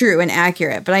is true and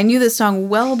accurate, but I knew this song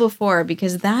well before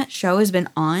because that show has been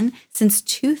on since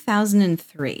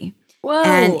 2003. Whoa.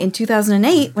 And in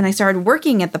 2008, when I started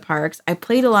working at the parks, I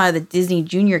played a lot of the Disney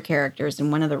Junior characters in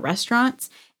one of the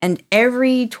restaurants. And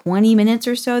every 20 minutes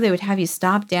or so, they would have you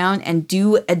stop down and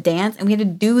do a dance. And we had to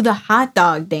do the hot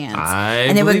dog dance.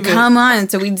 And it would come on. And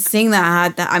so we'd sing the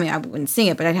hot dog. I mean, I wouldn't sing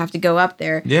it, but I'd have to go up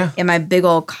there in my big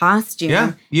old costume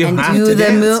and do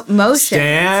the motion.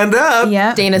 Stand up.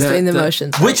 Yep. Dana's doing the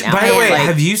motions. Which, right by now. the way, Like,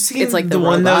 have you seen it's like the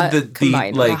one though robot that the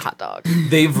combined with a like hot dog.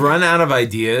 they've run out of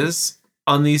ideas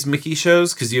on these Mickey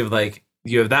shows because you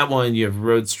have that one, you have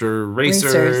Roadster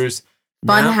Racers.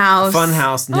 Funhouse.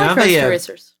 Funhouse. I like Now they Roadster have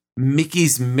Racers.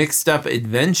 Mickey's Mixed Up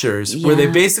Adventures, where they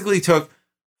basically took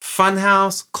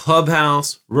Funhouse,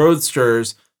 Clubhouse,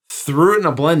 Roadsters, threw it in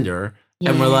a blender,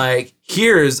 and we're like,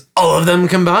 here's all of them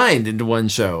combined into one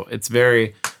show. It's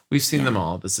very, we've seen them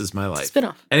all. This is my life.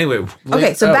 Spin-off. Anyway.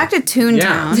 Okay, so back to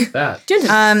Toontown. Yeah, that.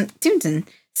 Toontown.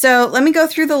 So let me go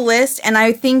through the list, and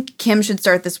I think Kim should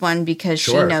start this one because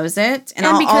she knows it. And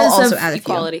because I'll also of add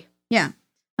equality. A few.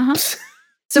 Yeah.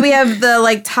 So we have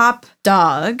the Top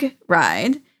Dog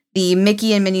ride, the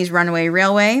Mickey and Minnie's Runaway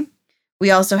Railway. We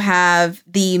also have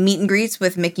the meet and greets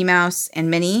with Mickey Mouse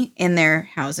and Minnie in their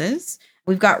houses.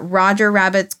 We've got Roger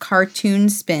Rabbit's Cartoon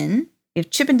Spin. We have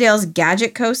Chippendale's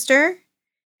Gadget Coaster.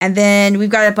 And then we've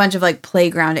got a bunch of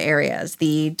playground areas.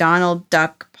 The Donald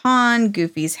Duck Pond,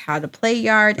 Goofy's How to Play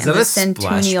Yard, and the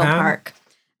Centennial Park.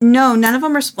 No, none of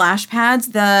them are splash pads.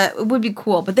 It would be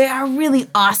cool, but they are really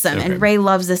awesome. Okay. And Ray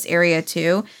loves this area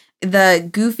too. The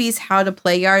Goofy's How to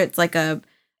Play Yard, it's like a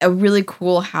really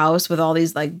cool house with all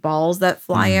these balls that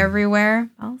fly everywhere.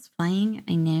 Balls flying at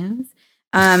my nose.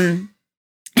 And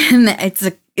it's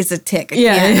a tick.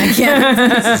 I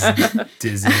can't.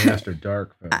 Disney After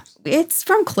Dark, folks. It's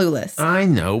from Clueless. I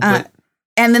know, but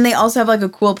and then they also have a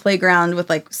cool playground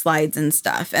with slides and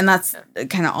stuff, and that's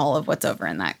kind of all of what's over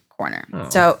in that corner. Oh.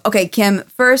 So, okay, Kim,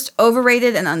 first,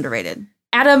 overrated and underrated.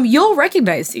 Adam, you'll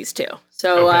recognize these two.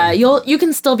 So you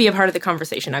can still be a part of the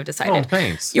conversation, I've decided. Oh,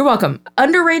 thanks. You're welcome.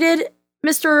 Underrated,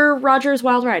 Mr. Rogers'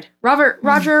 Wild Ride. Roger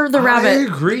the Rabbit. I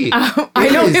agree. I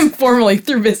know him formally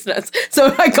through business,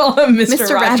 so I call him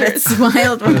Mr. Rogers. Rabbit's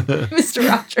Wild Ride. Mr.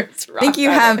 Rogers. I think you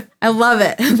have. I love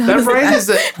it. That ride is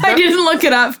I didn't look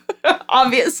it up.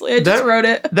 Obviously, I just wrote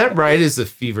it. That ride is a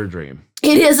fever dream.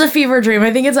 It is a fever dream.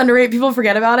 I think it's underrated. People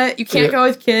forget about it. You can't go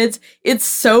with kids. It's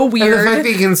so weird. And the fact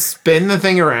that you can spin the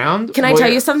thing around. Can I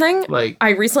tell you something? I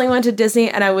recently went to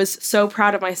Disney and I was so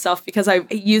proud of myself because I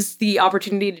used the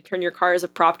opportunity to turn your car as a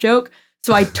prop joke.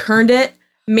 So I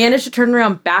managed to turn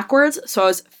around backwards. So I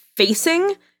was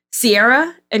facing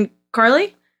Sierra and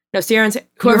Carly. No, Sierra and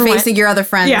whoever. You were facing your other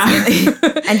friends. Yeah.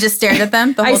 And just stared at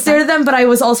them the whole time? I stared at them, but I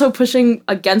was also pushing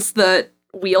against the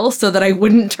wheel so that I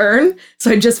wouldn't turn.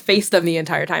 So I just faced them the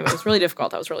entire time. It was really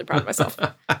difficult. I was really proud of myself.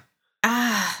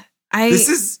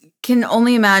 Can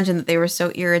only imagine that they were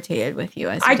so irritated with you.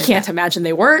 I can't imagine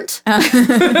they weren't.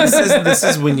 This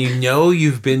is when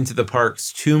you've been to the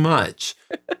parks too much.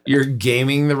 You're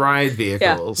gaming the ride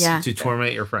vehicles to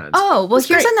torment your friends. Oh, well,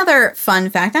 here's another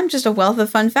fun fact. I'm just a wealth of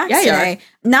fun facts today.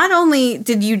 Not only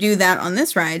did you do that on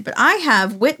this ride, but I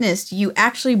have witnessed you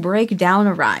actually break down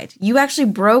a ride. You actually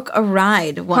broke a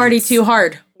ride once. Party too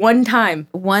hard. One time.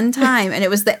 And it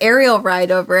was the aerial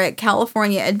ride over at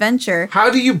California Adventure.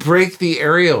 How do you break the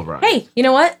aerial ride? Hey, you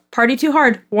know what? Party too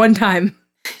hard. One time.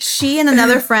 She and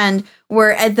another friend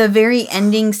were at the very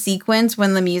ending sequence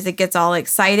when the music gets all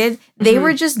excited. They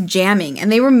were just jamming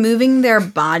and they were moving their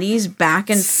bodies back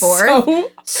and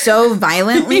forth so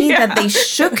violently that they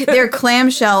shook their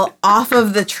clamshell off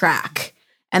of the track.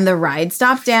 And the ride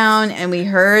stopped down, and we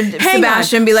heard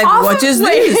Sebastian be like, "What is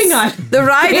this? Hang on. The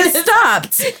ride has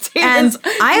stopped." And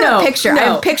I have a picture. I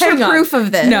have picture proof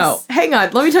of this. No, hang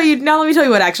on. Let me tell you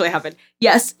what actually happened.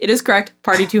 Yes, it is correct.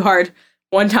 Party too hard.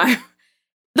 One time.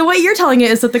 The way you're telling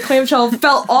it is that the clamshell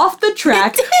fell off the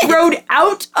track, rode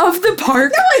out of the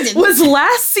park, was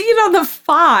last seen on the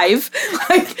 5.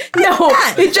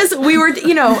 We were,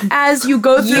 as you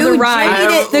go through the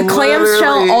ride, the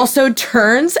clamshell also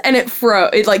turns and it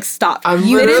stopped.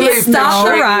 They didn't stop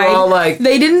the ride.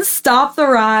 They didn't stop the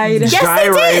ride.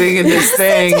 Gyrating in this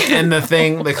thing and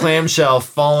the clamshell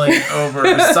falling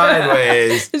over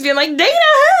sideways. Just being like, Dana,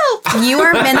 help! You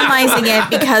are minimizing it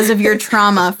because of your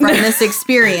trauma from this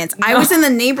experience. I was in the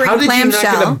neighboring clamshell. How did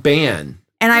you not get a ban?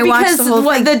 And I watched the whole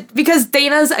thing. Because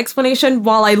Dana's explanation,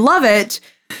 while I love it,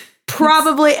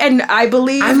 probably, and I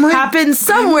believe happened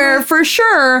somewhere for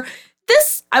sure,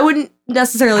 I wouldn't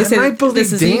necessarily say that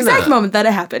this is the exact moment that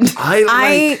it happened.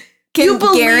 I can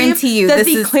guarantee you that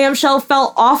the clamshell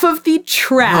fell off of the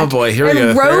track. Oh boy, here we go.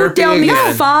 And rode down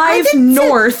the 5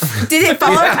 north. Did it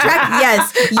fall off the track?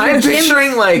 Yes. I'm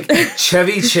picturing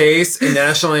Chevy Chase in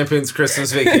National Lampoon's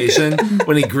Christmas Vacation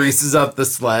when he greases up the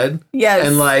sled. Yes.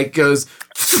 And goes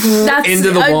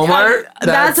into the Walmart.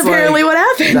 That's apparently what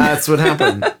happened. That's what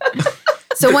happened.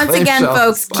 So once again,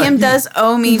 folks, Kim does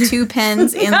owe me 2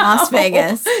 pens in Las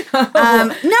Vegas.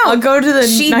 No, I'll go to the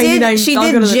she 99 did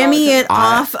I'll go to the jimmy dollar it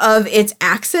off of its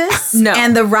axis. No.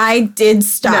 And the ride did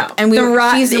stop. No. And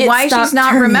she's not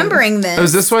turning. remembering this. Oh,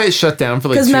 is this why it shut down for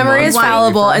like 2 Because months? memory is Why?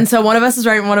 fallible, and so one of us is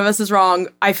right and one of us is wrong.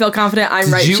 I feel confident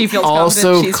I'm right. Did She you feels also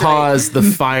confident she's cause the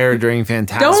fire during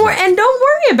Phantasmic? Don't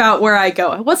worry about where I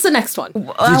go. What's the next one?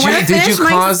 Did you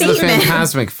cause the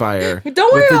Phantasmic fire?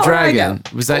 Don't worry with the about where I dragon?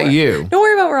 go. Was that you? Don't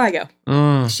worry about where I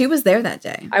go. She was there that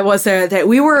day. I was there that day.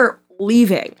 We were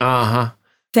leaving. Uh-huh.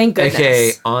 Thank goodness.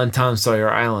 Okay, on Tom Sawyer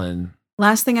Island.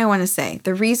 Last thing I want to say,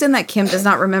 the reason that Kim does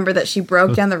not remember that she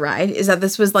broke down the ride is that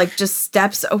this was like just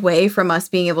steps away from us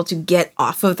being able to get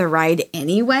off of the ride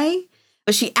anyway.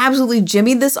 But she absolutely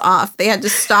jimmied this off. They had to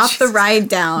stop the ride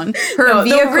down. Her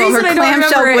vehicle, her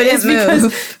clamshell wouldn't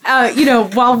move.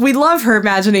 Because, while we love her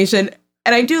imagination,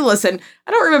 and I do listen,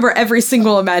 I don't remember every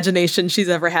single imagination she's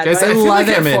ever had. Guys, but I feel love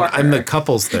like it for her. I'm the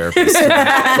couples therapist.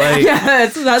 Like, Yeah,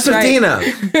 that's right. Tina.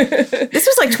 This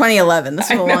was like 2011. This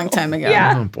was a long time ago.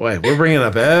 Yeah. Oh boy, we're bringing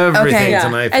up everything Okay,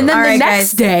 tonight. And then All the right,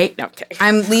 next guys. day, no, okay.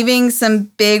 I'm leaving some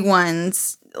big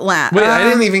ones last. Wait, I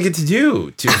didn't even get to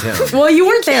do Toontown. Well, you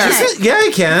weren't there. Yeah,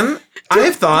 I can. I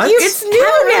have thoughts. It's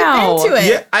new now. Been to it.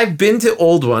 Yeah, I've been to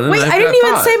old one. And Wait, I've I didn't got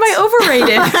even say thoughts.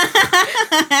 my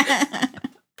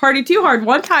overrated. Party too hard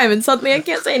one time and suddenly I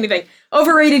can't say anything.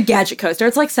 Overrated gadget coaster.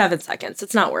 It's like 7 seconds.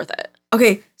 It's not worth it.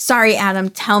 Okay, sorry, Adam.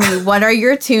 Tell me, what are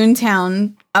your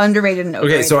Toontown underrated and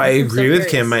overrated? Okay, so I I'm agree with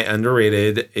curious. Kim. My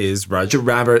underrated is Roger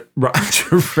Rabbit.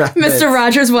 Mr.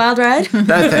 Rogers' Wild Ride.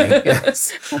 That thing,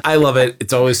 yes. I love it.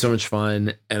 It's always so much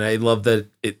fun. And I love that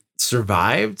it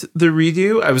survived the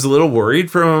redo. I was a little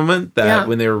worried for a moment that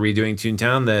when they were redoing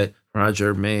Toontown that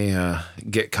Roger may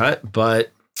get cut,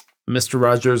 but Mr.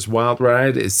 Rogers' Wild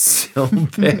Ride is still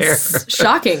there.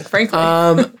 Shocking, frankly.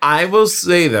 I will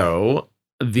say, though,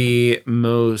 the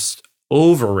most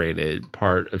overrated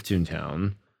part of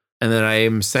Toontown, and that I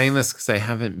am saying this because I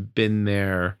haven't been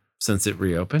there since it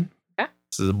reopened. Yeah.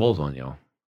 This is a bold one, y'all.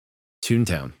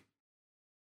 Toontown.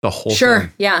 The whole Sure.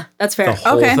 thing. Yeah, that's fair. The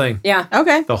whole Okay. thing. Yeah.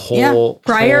 Okay. The whole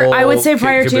Prior, I would say whole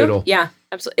prior to. caboodle. Yeah,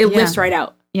 absolutely. It Yeah. lifts right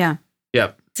out. Yeah.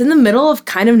 Yep. It's in the middle of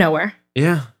kind of nowhere.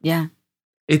 Yeah. Yeah.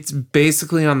 It's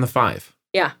basically on the 5.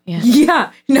 Yeah. Yeah.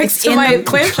 Yeah. Next It's to in my the-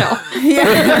 clamshell.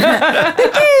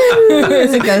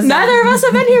 As it goes Neither of us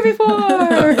have been here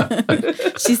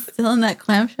before. She's still in that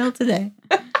clamshell today.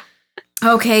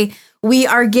 Okay, we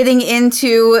are getting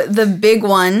into the big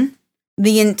one,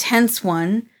 the intense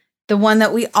one, the one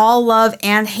that we all love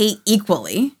and hate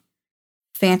equally,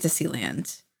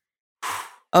 Fantasyland.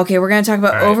 Okay, we're going to talk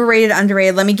about All right. overrated,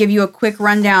 underrated. Let me give you a quick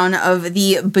rundown of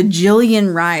the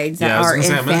bajillion rides that Yeah, I was are going to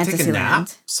in say, I'm going to take a nap.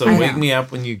 Fantasyland. So I wake know. me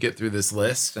up when you get through this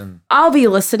list. And I'll be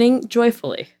listening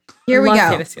joyfully. Here we Love go.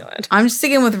 Fantasyland. I'm just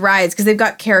sticking with rides because they've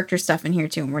got character stuff in here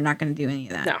too, and we're not going to do any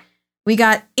of that. No. We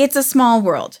got It's a Small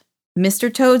World,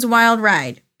 Mr. Toad's Wild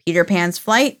Ride, Peter Pan's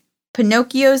Flight,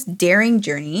 Pinocchio's Daring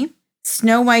Journey,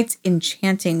 Snow White's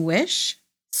Enchanting Wish,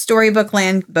 Storybook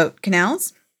Land Boat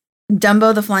Canals,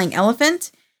 Dumbo the Flying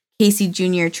Elephant, Casey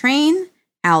Jr. Train,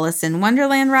 Alice in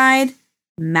Wonderland Ride,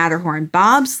 Matterhorn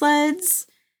Bobsleds,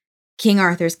 King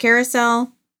Arthur's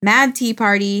Carousel, Mad Tea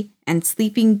Party, and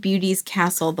Sleeping Beauty's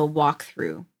Castle The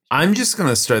Walkthrough. I'm just going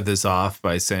to start this off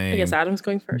by I saying guess Adam's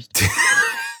going first.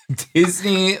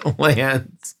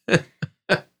 Disneyland.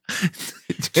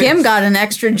 Kim got an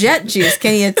extra jet juice,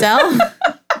 can you tell?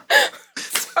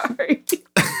 Sorry.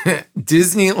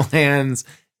 Disneyland's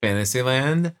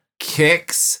Fantasyland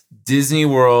kicks Disney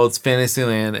World's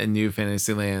Fantasyland and New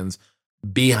Fantasyland's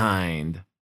behind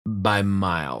by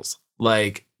miles.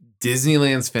 Like,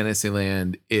 Disneyland's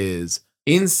Fantasyland is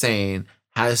insane,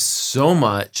 has so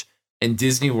much, and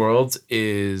Disney World's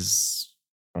is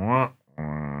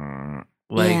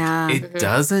like Yeah. it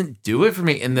doesn't do it for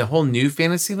me. And the whole New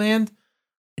Fantasyland,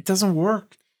 it doesn't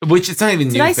work. Which it's not even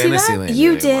Did New I see that? Fantasyland.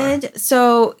 You anymore. did.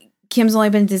 So Kim's only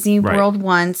been to Disney Right. World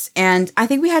once, and I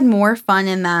think we had more fun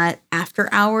in that after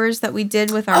hours that we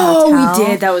did with our Oh, hotel. we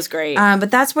did. That was great.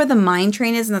 But that's where the mine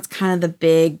train is, and that's kind of the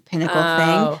big pinnacle Oh.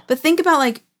 thing. But think about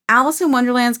like Alice in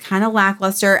Wonderland's kind of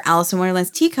lackluster. Alice in Wonderland's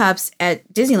teacups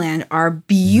at Disneyland are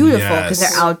beautiful because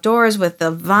Yes. they're outdoors with the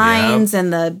vines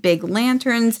and the big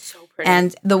lanterns. so pretty.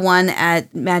 And the one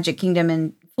at Magic Kingdom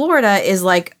in Florida is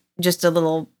like just a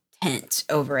little tent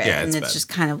over it. Yeah, and it's it's bad. just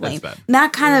kind of That's lame. bad. And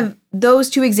that kind of, those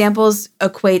two examples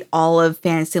equate all of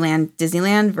Fantasyland,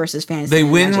 Disneyland versus Fantasyland.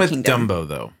 They win Magic with Kingdom. Dumbo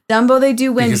though. Dumbo, they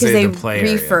do win Because because they they have the play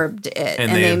area. refurbed it and,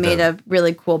 And they they have made the- a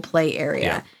really cool play area.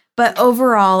 Yeah. But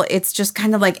overall, it's just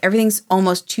kind of like everything's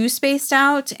almost too spaced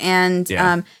out. And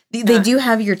Yeah. they do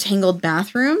have your tangled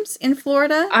bathrooms in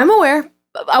Florida. I'm aware.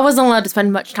 I wasn't allowed to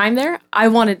spend much time there. I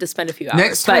wanted to spend a few hours.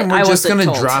 Next time, but we're I just wasn't going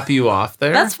to told. drop you off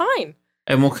there. That's fine.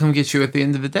 And we'll come get you at the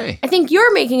end of the day. I think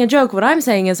you're making a joke. What I'm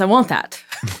saying is I want that.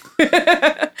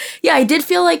 Yeah, I did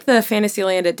feel like the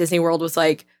Fantasyland at Disney World was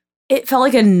like, it felt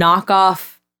like a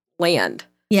knockoff land.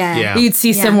 Yeah. Yeah. You'd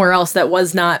see Yeah. somewhere else that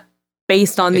was not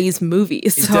based on these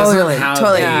movies. It Totally, doesn't have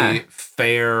totally. the Yeah.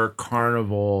 fair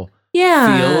carnival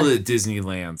Yeah. feel that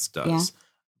Disneyland's does. Yeah.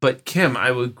 But Kim,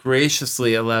 I would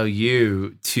graciously allow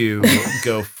you to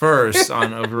go first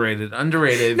on overrated,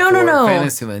 underrated No, for no, no.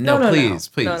 Fantasyland. No, please.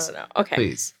 No. Okay.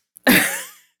 Please.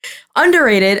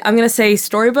 Underrated, I'm going to say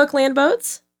storybook land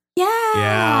boats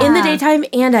Yeah. in the daytime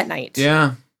and at night.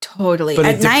 Yeah. Totally. But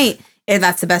At it night,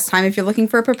 that's the best time if you're looking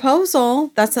for a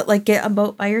proposal. That's it, like get a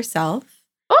boat by yourself.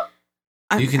 Oh.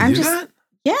 You can do that?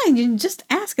 Yeah, you just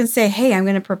ask and say, "Hey, I'm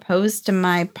going to propose to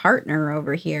my partner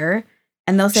over here,"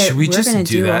 and they'll say, Should we "We're just going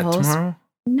to do a that whole tomorrow?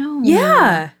 No.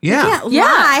 Yeah. Yeah. Yeah.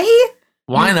 Lie.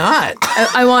 Why not?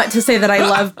 I want to say that I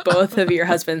love both of your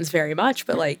husbands very much,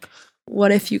 but like,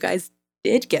 what if you guys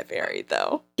did get married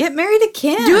though? Get married to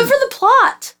Kim. Do it for the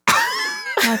plot.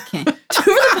 Okay. Do it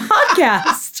for the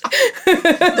podcast.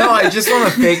 No, I just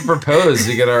want to fake propose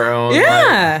to get our own.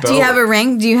 Yeah. Like, Do you boat. have a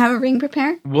ring? Do you have a ring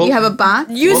prepared? Well- do you have a box?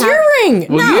 Use We'll your ring.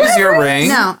 We'll use your ring.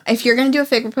 No, if you're going to do a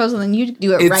fake proposal, then you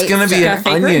do it It's right. going to be Got a an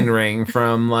fake onion ring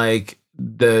from like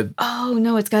the. Oh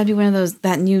no, it's got to be one of those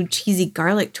that new cheesy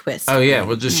garlic twist. Oh, yeah.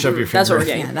 We'll just shove your finger. That's what we're in.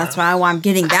 getting. Yeah, that's why I'm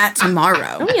getting that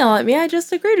tomorrow. Don't yell at me. I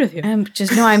just agreed with you.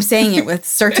 I'm saying it with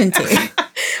certainty.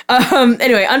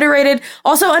 Anyway, underrated.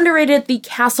 Also underrated, the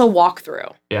castle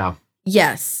walkthrough. Yeah.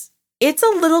 Yes. It's a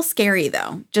little scary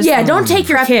though. Just Yeah, don't take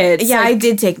your kids. Yeah, I Like,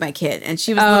 did take my kid, and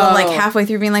she was a little, like Oh. halfway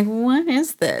through being like, "What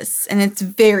is this?" And it's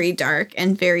very dark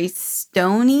and very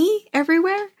stony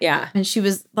everywhere. yeah. And she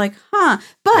was like, "Huh."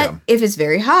 But Yeah. if it's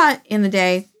very hot in the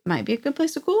day, might be a good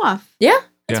place to cool off. Yeah,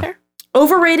 that's Yeah. fair.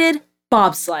 Overrated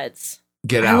bobsleds.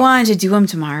 Get I out. wanted to do them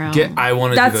tomorrow. I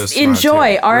want to do That's those. tomorrow,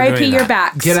 enjoy. too. We're R.I.P. doing your that.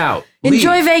 backs. Get out.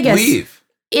 Enjoy Leave. Vegas. Leave.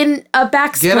 In a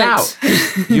back split. Get out.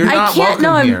 You're I not can't. welcome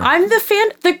No, here. I'm the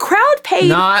fan. The crowd paid.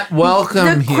 Not welcome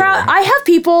the here. crowd. I have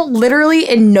people literally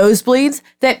in nosebleeds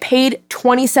that paid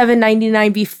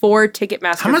 $27.99 before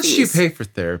Ticketmaster. How much do you fees. pay for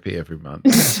therapy every month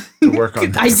to work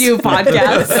on this? I do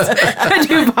podcasts. I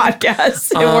do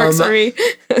podcasts. It works for me.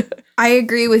 I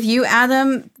agree with you,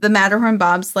 Adam. The Matterhorn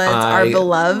bobsleds are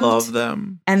beloved. Love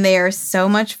them. And they are so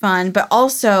much fun, but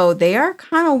also they are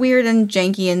kind of weird and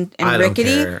janky and I don't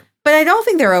rickety. care. But I don't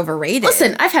think they're overrated.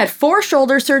 Listen, I've had 4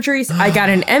 shoulder surgeries. I got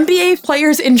an NBA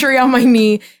player's injury on my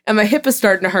knee, and my hip is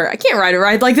starting to hurt. I can't ride a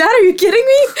ride like that. Are you kidding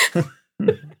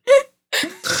me?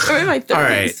 I'm in my 30s. All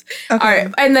right. All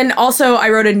right. And then also, I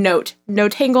wrote a note. No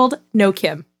Tangled, no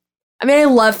Kim. I mean, I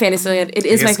love Fantasyland. It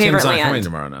is I my guess favorite Kim's not coming land.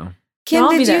 tomorrow now. Kim,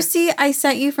 I'll be did you there. see? I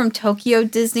sent you from Tokyo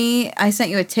Disney. I sent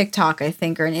you a TikTok, I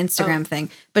think, or an Instagram thing.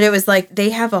 But it was like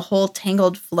they have a whole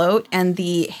Tangled float, and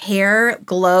the hair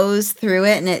glows through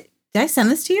it. And it did I send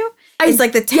this to you? It's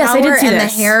like the tower, yes, I did see and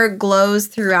this. the hair glows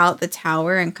throughout the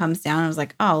tower and comes down. I was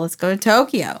like, oh, let's go to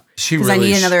Tokyo She because I really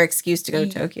need sh- another excuse to go to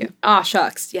Tokyo. Ah,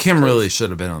 shucks. Yes, Kim please. really should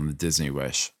have been on the Disney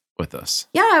Wish with us.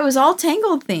 Yeah, it was all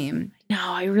Tangled theme. No,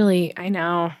 I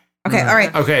know. Okay, all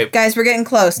right. Okay. Guys, we're getting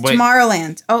close. Wait.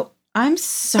 Tomorrowland. Oh, I'm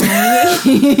sorry.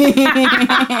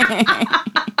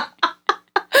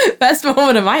 Best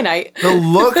moment of my night. The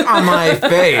look on my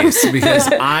face because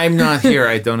I'm not here.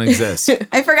 I don't exist.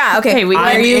 I forgot. Okay, Hey, we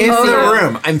let hear I'm you in over. the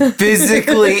room. I'm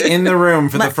physically in the room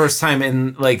for the first time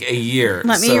in like a year.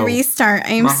 Let me So, restart. I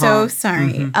am so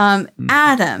sorry.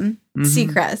 Adam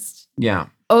Seacrest. Yeah.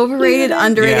 Overrated,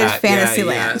 underrated Yeah.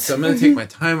 Fantasyland. So I'm going to take my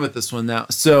time with this one now.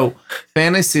 So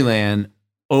Fantasyland,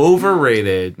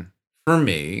 overrated for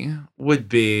me would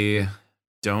be,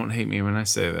 don't hate me when I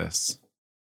say this,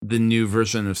 the new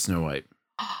version of Snow White.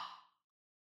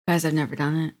 Guys, I've never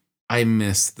done it. I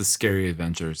miss the Scary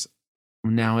Adventures.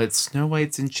 Now it's Snow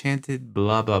White's Enchanted,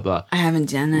 blah, blah, blah. I haven't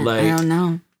done it. Like- I don't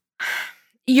know.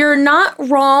 You're not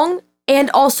wrong, and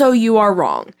also you are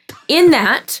wrong. In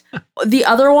that, the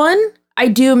other one, I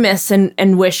do miss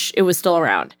and wish it was still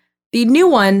around. The new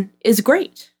one is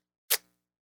great.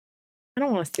 I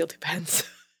don't want to steal 2 pens.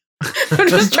 I'm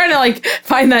just trying to like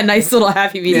find that nice little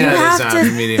happy medium. Yeah, You it is have on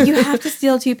to. medium. You have to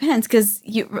steal 2 pens because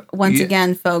once Yeah.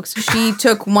 again, folks, she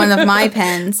took one of my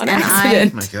pens On and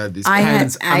accident. Oh my God, these I had-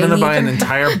 pens. I I'm going to buy an need-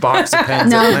 entire box of pens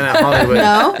No. at Planet Hollywood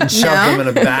No. and shove No. them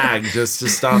in a bag just to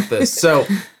stop this. So,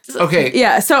 okay.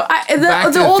 Yeah, so Back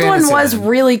the to old one was Fantasyland.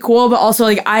 really cool, but also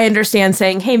like I understand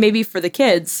saying, hey, maybe for the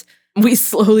kids, we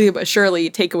slowly but surely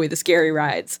take away the scary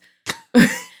rides.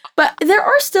 But there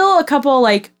are still a couple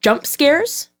like jump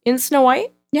scares in Snow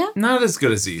White. Yeah. Not as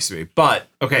good as it used to be. But,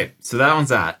 okay, so that one's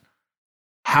that.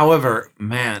 However,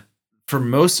 man, for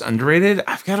most underrated,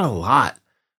 I've got a lot.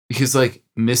 Because, like,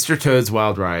 Mr. Toad's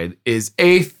Wild Ride is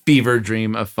a fever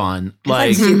dream of fun. I'd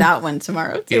Like, to do that one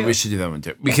tomorrow, too. yeah, we should do that one,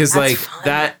 too. Because, That's like, fun.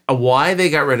 that, why they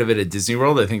got rid of it at Disney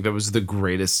World, I think that was the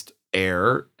greatest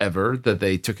error ever, that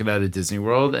they took it out of Disney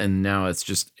World, and now it's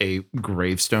just a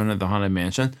gravestone at the Haunted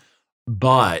Mansion.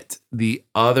 But the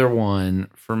other one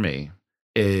for me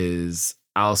is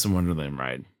Alice in Wonderland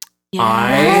ride.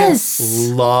 Yes.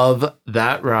 I love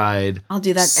that ride. I'll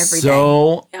do that every day.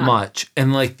 so Yeah. much.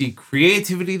 And like the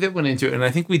creativity that went into it. And I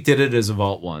think we did it as a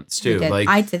vault once You too. did. Like,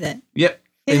 I did it. yep.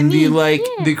 Look at And the me. like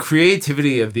the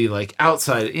creativity of the like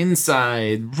outside,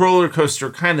 inside, roller coaster,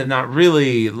 kind of not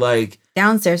really like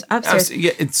Downstairs, upstairs.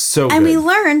 yeah, it's so And we good.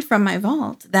 learned from my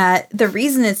vault that the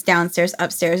reason it's downstairs,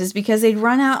 upstairs is because they'd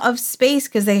run out of space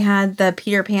because they had the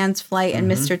Peter Pan's Flight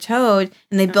and Mr. Toad,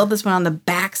 and they built this one on the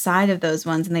back side of those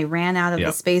ones, and they ran out of the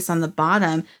Yep. space on the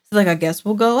bottom. So like, I guess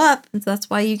we'll go up. And so that's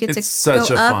why you get It's to such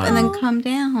go a up fun- and then come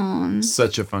down.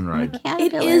 Such a fun ride. It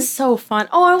Caterpillar. is so fun.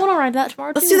 Oh, I want to ride that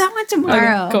tomorrow. Let's too. do that one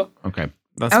tomorrow. Okay, cool. Okay.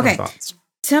 That's my Okay. thoughts.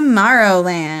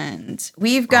 Tomorrowland.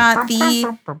 We've got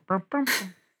the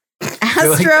I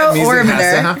feel like Astro that music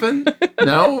has to Orbiter. happen.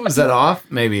 No? Was that off?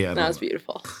 Maybe. I don't That was know.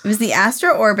 beautiful. It was the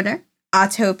Astro Orbiter,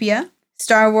 Autopia,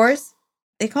 Star Wars.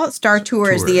 They call it Star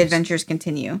Tours. The Tours. Adventures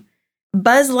Continue.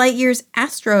 Buzz Lightyear's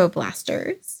Astro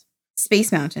Blasters,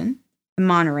 Space Mountain,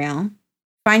 Monorail,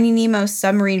 Finding Nemo's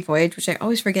Submarine Voyage, which I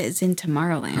always forget is in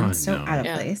Tomorrowland. Oh, So no. out of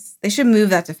Yeah. place. They should move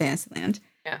that to Fantasyland.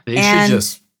 They And should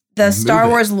just the move Star it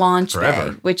Wars launch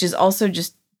forever. day, which is also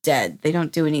just dead. They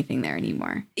don't do anything there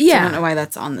anymore. So I Yeah. don't know why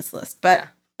that's on this list, but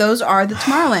those are the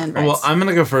Tomorrowland rides. Well, I'm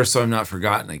gonna go first, so I'm not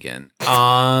forgotten again.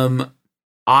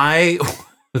 I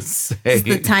would say, It's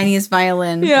the tiniest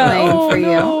violin Yeah. playing Oh, for you.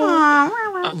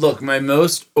 no. look, my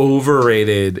most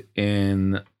overrated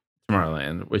in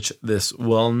Tomorrowland, which this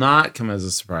will not come as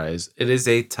a surprise. It is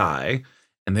a tie,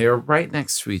 and they are right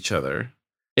next to each other.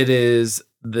 It is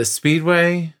the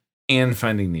Speedway and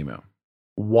Finding Nemo.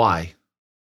 Why?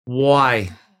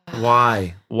 Why?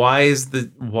 Why? Why is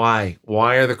the why?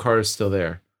 Why are the cars still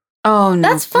there? Oh, no.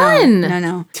 That's fun.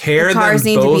 No. Tear The cars them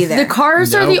need to both. be there. The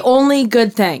cars are No. the only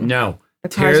good thing. No, The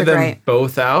cars tear are them great.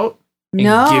 both out and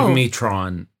No. give me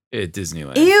Tron at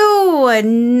Disneyland. Ew,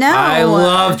 no. I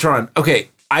love Tron. Okay,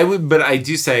 I would, but I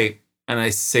do say, and I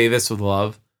say this with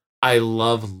love, I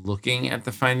love looking at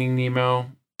the Finding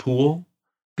Nemo pool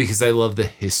because I love the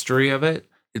history of it.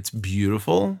 It's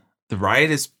beautiful. The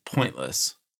ride is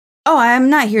pointless. Oh, I'm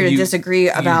not here to You- disagree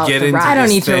about get the into I ride. don't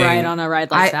this need to thing. ride on a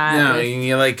ride like that. No, and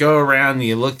you like go around and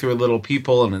you look through a little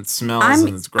peephole and it smells and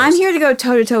it's gross. I'm here to go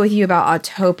toe to toe with you about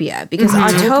Autopia because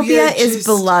Autopia Autopia is just-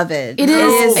 beloved. It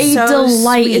is a so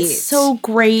delight. sweet. It's so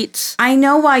great. I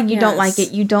know why you don't Yes. like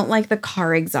it. You don't like the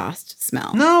car exhaust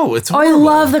smell. No, it's Oh, I horrible.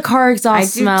 love the car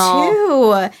exhaust I do smell.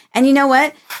 too. And you know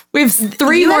what? We have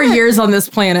 3 You more haven't- years on this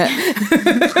planet.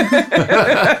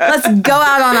 Let's go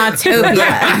out on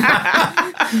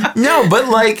Autopia. No, but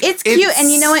like It's cute.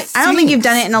 And you know what? I don't think you've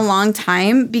done it in a long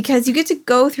time because you get to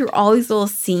go through all these little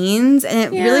scenes and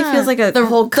it really Yeah. feels like a The-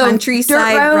 whole the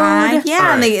countryside dirt road. ride. Yeah. All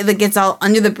And right. it gets all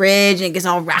under the bridge and it gets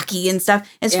all rocky and stuff.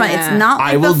 It's fun. Yeah. It's not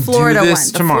I like will the do Florida this one.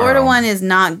 The tomorrow. Florida one is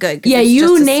not good. 'cause Yeah, it's you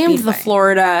just a named the speedway.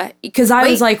 Florida because I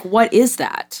Wait. was like, what is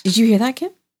that? Did you hear that, Kim?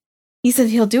 He said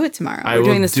he'll do it tomorrow. I We're will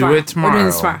doing this do tomorrow. it tomorrow. We're doing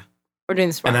this tomorrow. We're doing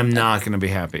this tomorrow. And I'm not going to be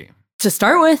happy. To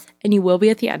start with, and you will be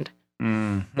at the end.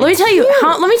 Mm. Let me tell you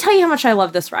how much I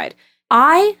love this ride.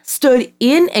 I stood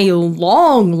in a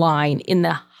long line in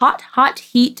the hot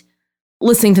heat,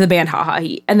 listening to the band Ha Ha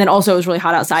Heat, and then also it was really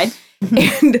hot outside.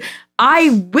 And I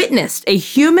witnessed a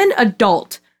human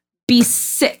adult be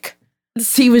sick.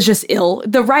 He was just ill.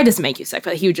 The ride doesn't make you sick,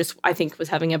 but he just, I think, was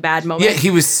having a bad moment. Yeah, he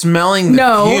was smelling the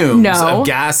No, fumes no. of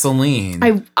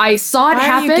gasoline. I saw it Why are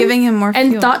happen you giving him more and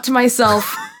fuel? thought to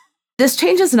myself, this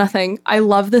changes nothing. I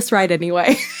love this ride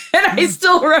anyway. And I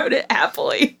still rode it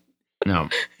happily. No,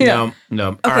 Yeah. no.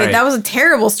 All Okay, right. that was a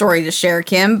terrible story to share,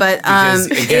 Kim, but Because,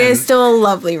 it again- is still a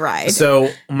lovely ride. So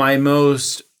my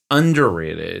most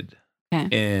underrated Okay.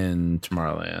 in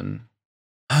Tomorrowland.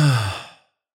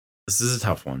 This is a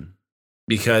tough one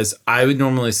because I would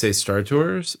normally say Star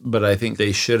Tours, but I think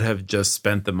they should have just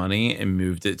spent the money and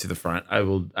moved it to the front. I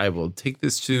will take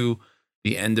this to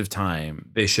the end of time.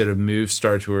 They should have moved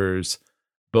Star Tours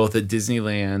both at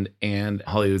Disneyland and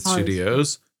Hollywood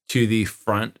Studios to the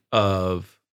front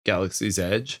of Galaxy's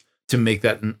Edge to make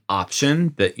that an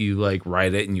option that you like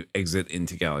ride it and you exit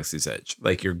into Galaxy's Edge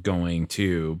like you're going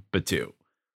to Batuu.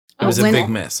 It was a When- big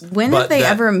miss. When But have they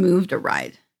that- ever moved a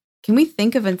ride? Can we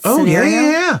think of a Oh scenario?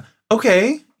 yeah.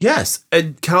 Okay. Yes,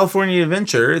 at California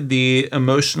Adventure, the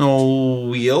emotional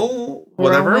wheel,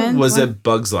 whatever, Whirlwind? was What? at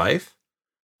Bug's Life.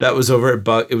 That was over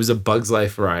at It was a Bug's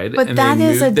Life ride. But and that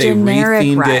is a generic They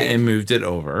rethemed ride. it and moved it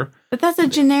over. But that's a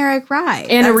generic ride.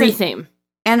 And a That's retheme.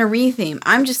 And a retheme.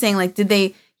 I'm just saying, like,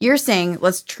 you're saying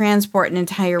let's transport an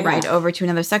entire ride over to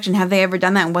another section. Have they ever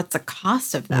done that? And what's the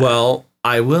cost of that? Well,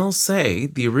 I will say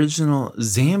the original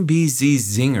Zambezi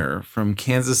Zinger from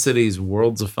Kansas City's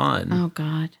Worlds of Fun oh,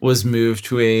 God. was moved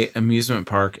to a amusement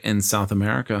park in South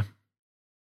America.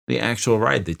 The actual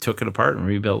ride, they took it apart and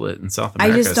rebuilt it in South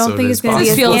America. I just don't think it it's is gonna be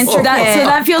possible. as intricate.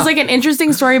 That feels like an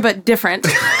interesting story, but different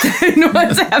than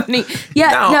what's happening.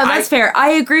 Yeah, No, that's fair. I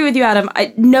agree with you, Adam.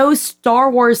 No Star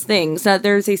Wars things that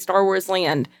there's a Star Wars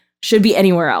land should be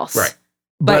anywhere else. Right.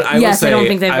 But I yes, will say, I don't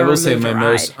think they've I ever will say moved my a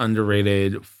most ride.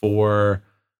 underrated for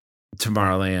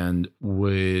Tomorrowland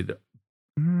would,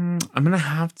 I'm going to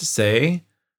have to say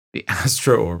the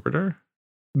Astro Orbiter.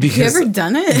 Have you ever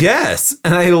done it? Yes,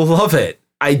 and I love it.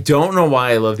 I don't know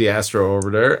why I love the Astro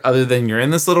Orbiter, other than you're in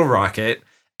this little rocket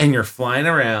and you're flying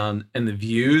around, and the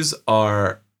views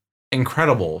are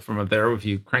incredible from up there. If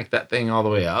you crank that thing all the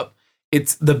way up,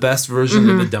 it's the best version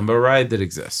of the Dumbo ride that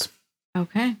exists.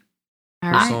 Okay. All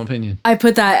right. Personal opinion. I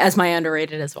put that as my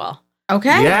underrated as well.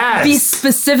 Okay. Yes.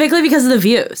 Specifically because of the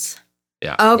views.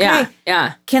 Yeah. Okay.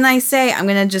 Yeah. Can I say, I'm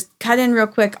going to just cut in real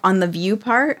quick on the view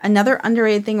part. Another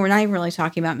underrated thing, we're not even really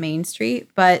talking about Main Street,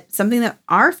 but something that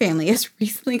our family has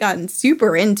recently gotten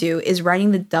super into is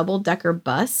riding the double-decker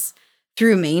bus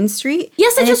through Main Street.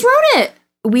 Yes, I And just wrote it.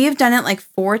 We have done it like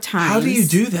 4 times. How do you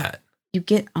do that? You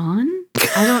get on?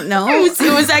 I don't know.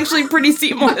 It was actually pretty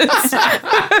seamless.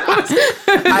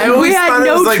 I always We had thought it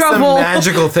no was like trouble. some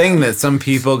magical thing that some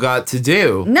people got to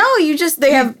do. No,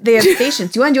 they have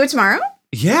stations. Do you want to do it tomorrow?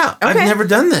 Yeah, I've Okay. never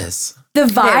done this. The we're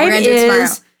vibe gonna do it tomorrow.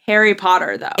 is Harry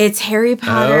Potter, though. It's Harry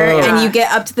Potter, Oh. and you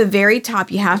get up to the very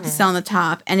top. You have to sit on the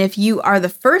top. And if you are the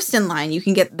first in line, you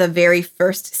can get the very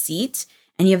first seat,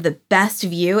 and you have the best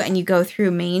view, and you go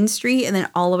through Main Street and then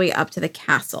all the way up to the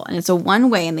castle. And it's a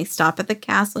one-way, and they stop at the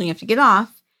castle, and you have to get off.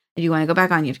 If you want to go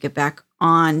back on, you have to get back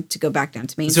on to go back down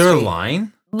to Main Is Street. there a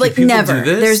line? Do Like, people never.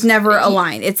 do this? There's never a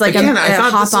line. It's like Again, a I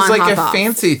thought hop this on, was like hop a off.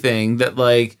 fancy thing that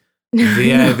like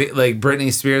like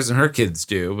Britney Spears and her kids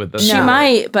do. But that's She No.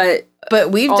 might, but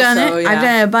But we've done Also, it. yeah. I've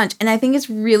done it a bunch. And I think it's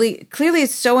clearly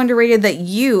it's so underrated that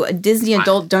you, a Disney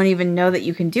adult, don't even know that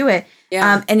you can do it.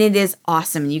 Yeah. And it is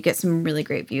awesome. You get some really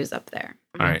great views up there.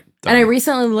 all right. And I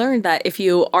recently learned that if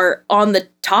you are on the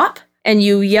top and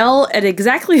you yell at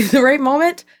exactly the right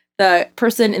moment, the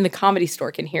person in the Comedy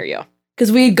Store can hear you.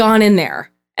 Because we had gone in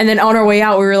there. And then on our way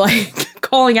out, we were like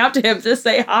calling out to him to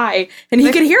say hi. And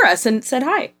he could hear us and said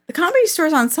hi. The Comedy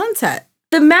Store's on Sunset.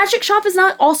 The Magic Shop is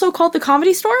not also called the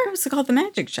Comedy Store? What's it called? The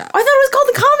Magic Shop. I thought it was called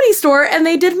the Comedy Store and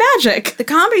they did magic. The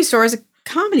Comedy Store is a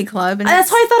comedy club. And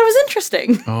That's why I thought it was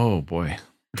interesting Oh boy.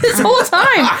 this whole time.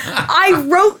 I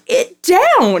wrote it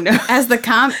down. as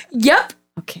the Yep.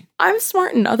 Okay. I'm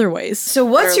smart in other ways. So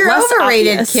what's They're your less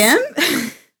overrated, obvious.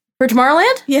 Kim? For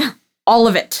Tomorrowland? Yeah. All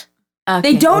of it. Okay.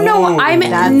 They don't know.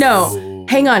 That's- No.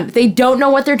 Hang on. They don't know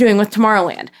what they're doing with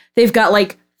Tomorrowland. They've got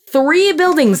like 3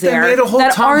 buildings They there made a whole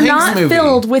that Tom are Hanks not movie.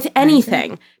 filled with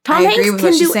anything. Tom I agree Hanks with can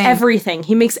what she's do saying. everything.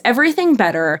 He makes everything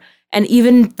better. And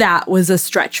even that was a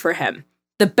stretch for him.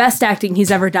 The best acting he's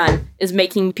ever done is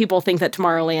making people think that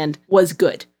Tomorrowland was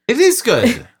good. It is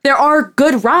good. There are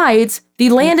good rides. The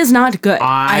land is not good.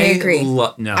 I agree.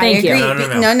 No. I Thank you.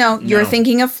 agree. No. You're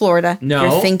thinking of Florida. No,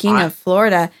 You're thinking I- of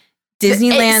Florida.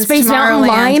 Disneyland's Space Mountain Tomorrowland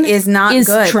line is not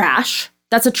good. trash.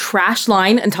 That's a trash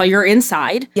line until you're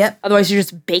inside. Yep. Otherwise, you're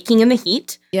just baking in the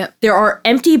heat. Yep. There are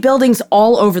empty buildings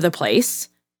all over the place.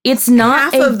 It's not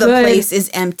Half a of the good, place is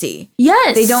empty.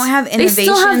 Yes. They don't have They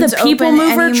still have the Innovations People open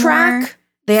Mover anymore. track.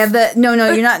 They have the no,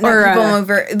 you're not Or, People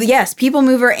Mover. Yes, People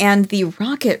Mover and the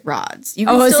rocket rods. You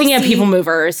can Oh, I was still thinking of see- People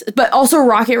Movers, but also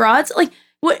rocket rods. Like,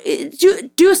 what?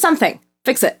 Do something.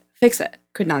 Fix it. Fix it.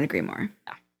 Could not agree more.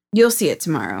 You'll see it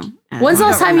tomorrow. When's the I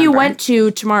last don't time you remember. went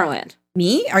to Tomorrowland?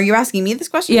 Me? Are you asking me this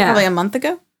question? Yeah. Probably a month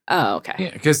ago. Oh, okay. Yeah,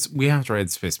 because we have to ride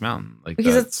Space Mountain. Like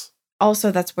Because that's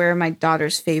Also, that's where my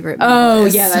daughter's favorite. Oh, meal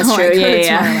is, yeah, that's so I true. go to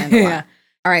Yeah. Tomorrowland a lot. Yeah.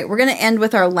 All right, we're gonna end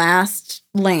with our last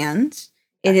land.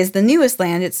 It is the newest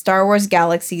land. It's Star Wars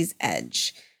Galaxy's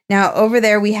Edge. Now, over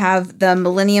there, we have the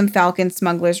Millennium Falcon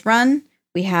Smuggler's Run.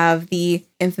 We have the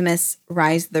infamous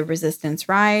Rise of the Resistance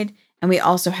ride. And we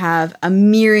also have a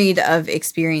myriad of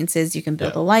experiences. You can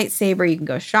build a lightsaber. You can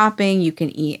go shopping. You can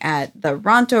eat at the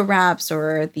Ronto Wraps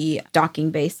or the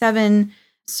Docking Bay 7.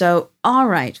 So, all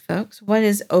right, folks, what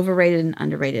is overrated and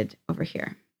underrated over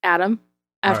here? Adam,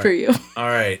 after right. you. all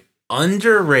right.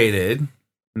 Underrated.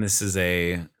 and this is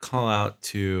a call out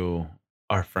to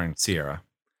our friend Sierra.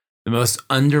 The most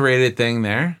underrated thing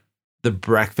there, the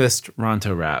breakfast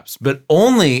Ronto wraps, but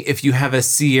only if you have a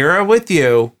Sierra with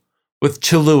you with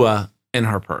Cholula in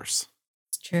her purse.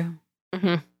 It's true.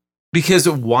 Mm-hmm. Because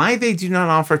why they do not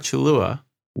offer Cholula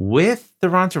with the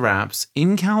Ronto wraps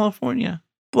in California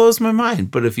blows my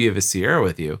mind. But if you have a Sierra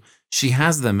with you, she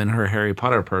has them in her Harry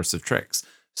Potter purse of tricks.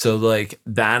 So like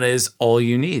that is all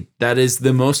you need. That is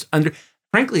the most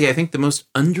frankly, I think the most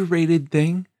underrated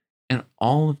thing in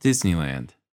all of Disneyland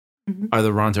are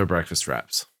the Ronto breakfast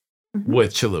wraps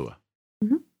with Cholula.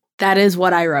 That is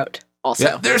what I wrote also.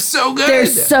 Yeah, they're so good. They're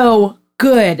so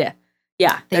good.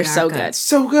 Yeah, they're are so good. good.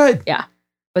 So good. Yeah.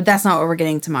 But that's not what we're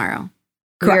getting tomorrow.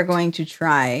 We are Correct. going to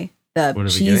try What are the we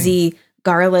cheesy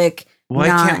garlic. Why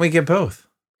can't we get both?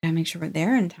 Gotta make sure we're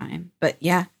there in time. But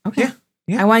yeah, okay.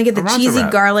 Yeah. I want to get the A Ronto cheesy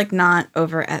wrap. garlic knot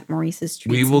over at Maurice's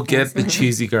Treats. We will in get the Kansas.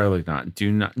 cheesy garlic knot.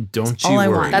 Don't all you I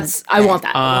worry. want. I want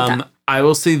that. I want that. I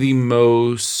will say the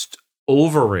most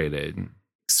overrated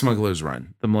Smuggler's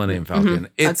Run, the Millennium Falcon.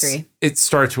 Agree. It's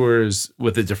Star Tours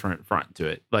with a different front to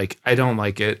it. Like I don't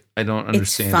like it. I don't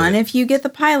understand. It's fun it. if you get the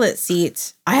pilot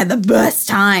seat. I had the best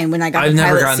time when I got I've the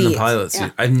never pilot gotten seat. the pilot seat. Yeah.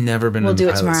 I've never been We'll in do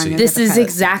the it pilot tomorrow. seat. This the is pilot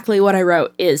exactly what I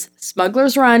wrote is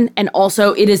Smuggler's Run, and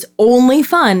also it is only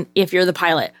fun if you're the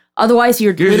pilot. Otherwise,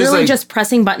 you're just literally like- just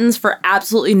pressing buttons for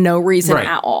absolutely no reason Right,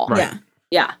 at all. right. Yeah,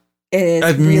 Yeah. it is.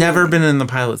 I've really never good. been in the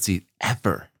pilot seat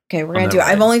ever. Okay, we're on gonna that do it.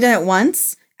 I've ride. only done it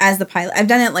once as the pilot. I've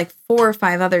done it like 4 or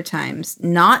 5 other times,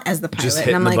 not as the pilot. Just And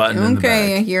hitting I'm the like, button in the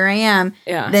okay, back. here I am.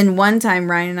 Yeah. Then one time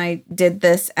Ryan and I did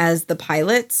this as the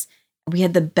pilots. We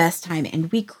had the best time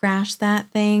and we crashed that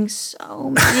thing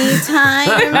so many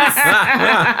times.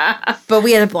 But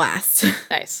we had a blast.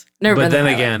 Nice. Never But been the then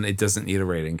pilot. again, it doesn't need a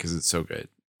rating because it's so good.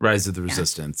 Rise of the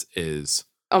Resistance is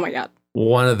Oh my God.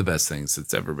 one of the best things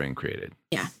that's ever been created.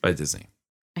 Yeah. By Disney.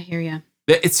 I hear you.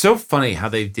 It's so funny how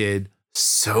they did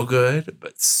so good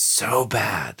but so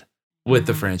bad with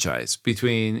the franchise.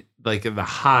 Between like the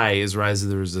high is Rise of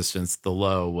the Resistance, the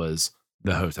low was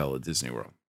the hotel at Disney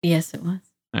World. Yes, it was.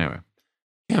 Anyway,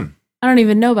 Kim. I don't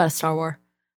even know about a Star Wars.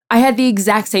 I had the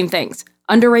exact same things.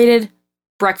 Underrated,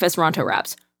 breakfast Ronto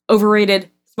wraps. Overrated,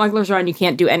 Smuggler's Run, you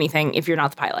can't do anything if you're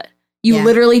not the pilot. You Yeah.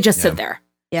 literally just Yeah. sit there.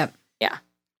 Yep. Yeah.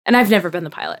 And I've never been the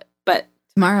pilot, but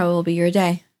Tomorrow will be your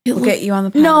day. We'll get you on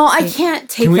the pilot no, I seat. can't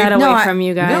take Can we- that away No, from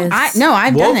you guys. I've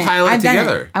We'll done it. pilot I've done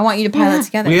together. it. I want you to pilot Yeah.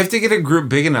 together. We have to get a group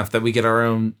big enough that we get our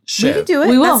own We ship. can do it.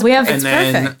 We will. That's- We have- It's and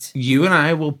then perfect. you and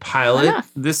I will pilot enough.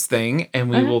 this thing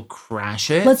and we Okay. will crash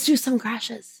it. Let's do some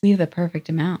crashes. We have the perfect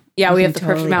amount. Yeah, we can have the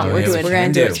perfect amount. do We're it. doing We're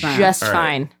gonna do it do. tomorrow. just All right.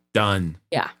 fine. Done.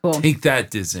 Yeah. Cool. Take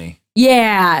that, Disney.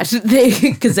 Yeah,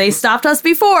 because they stopped us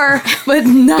before, but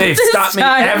not They've this stopped me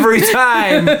time. every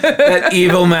time. That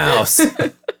evil mouse.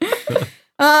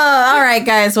 Oh, all right,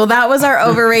 guys. Well, that was our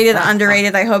overrated,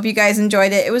 underrated. I hope you guys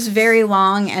enjoyed it. It was very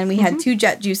long, and we had 2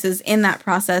 jet juices in that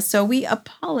process, so we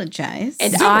apologize.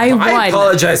 And I won. I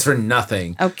apologize for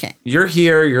nothing. Okay. You're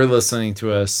here. You're listening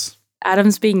to us.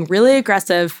 Adam's being really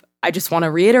aggressive. I just want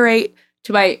to reiterate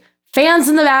to my fans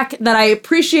in the back that I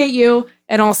appreciate you,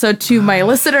 and also to my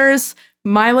listeners.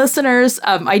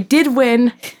 I did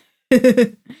win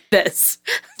this.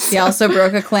 He also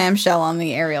broke a clamshell on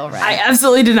the aerial I ride.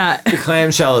 absolutely did not. The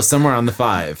clamshell is somewhere on the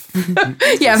 5.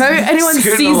 Yeah, if anyone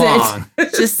Scooting sees along.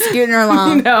 Just scooting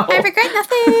along. No. I regret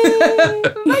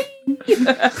nothing.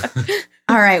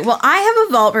 All right. Well, I have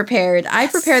a vault prepared. I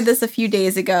prepared this a few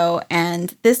days ago,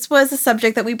 and this was a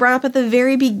subject that we brought up at the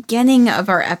very beginning of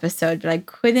our episode, but I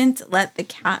couldn't let the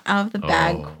cat out of the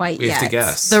bag quite we yet. have to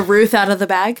guess. The Ruth out of the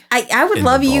bag. I would In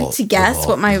love the you vault, to the guess vault,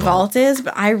 what my the vault. vault is,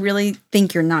 but I really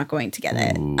think you're not going to get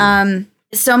it. Ooh.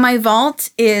 So my vault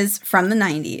is from the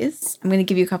 90s. I'm going to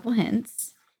give you a couple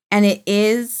hints. And it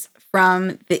is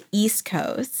from the East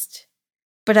Coast.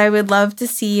 But I would love to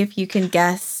see if you can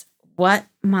guess what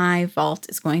my vault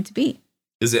is going to be.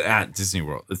 Is it at Disney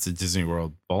World? It's a Disney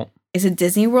World vault. It's a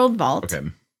Disney World vault. Okay.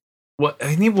 What?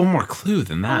 I need one more clue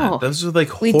than that. Oh. Those are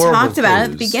like We horrible talked about it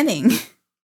at the clues. beginning.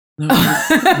 No,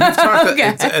 we've talked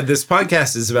Okay. this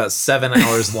podcast is about 7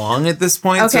 hours long at this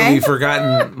point, so Okay. we've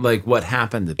forgotten like what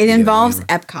happened. At the It beginning. involves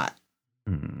Epcot.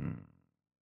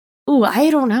 Ooh, I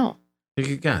don't know. Take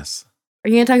a guess. Are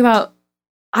you going to talk about?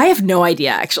 I have no idea,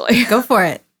 actually. Go for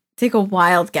it. Take a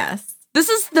wild guess. This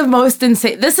is the most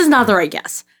insane. This is not the right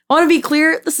guess. I want to be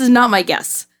clear. This is not my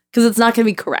guess because it's not going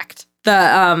to be correct.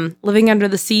 The Living Under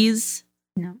the Seas.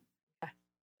 No.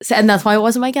 And that's why it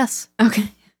wasn't my guess. Okay.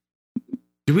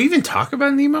 Did we even talk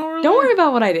about Nemo earlier? Don't worry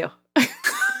about what I do.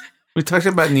 We talked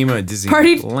about Nemo at Disney.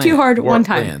 Partied too hard one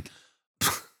time.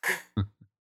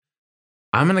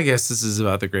 I'm going to guess this is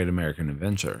about the Great American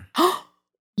Adventure.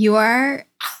 You are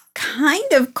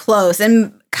kind of close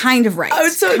and kind of right. I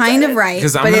was so kind excited. of right.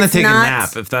 Because I'm but going to it's take not- a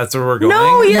nap if that's where we're going.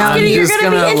 No, you're No, gonna, I'm you're just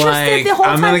gonna be interested the whole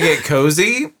I'm time. going to get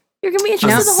cozy. You're gonna be interested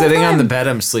I'm the whole sitting time. on the bed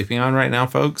I'm sleeping on right now,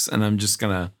 folks, and I'm just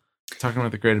going to talking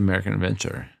about the Great American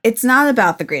Adventure. It's not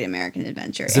about the Great American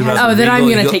Adventure. Is it It has- about the then I'm Regal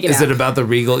gonna Eagle- take it Is out. it about the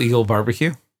Regal Eagle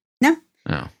Barbecue? No.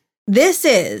 No. This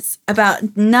is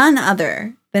about none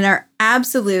other than our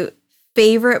absolute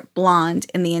favorite blonde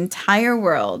in the entire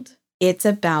world. It's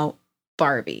about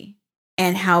Barbie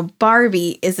and how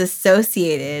Barbie is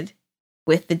associated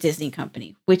with the Disney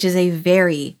company, which is a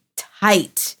very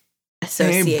tight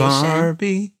association. Hey,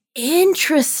 Barbie.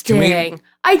 Interesting.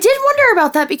 I did wonder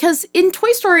about that because in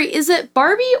Toy Story, is it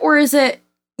Barbie or is it?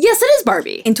 Yes, it is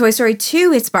Barbie. In Toy Story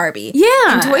 2, it's Barbie.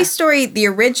 Yeah. In Toy Story, the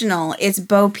original, it's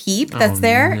Bo Peep that's Oh,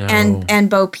 there. no. And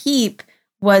Bo Peep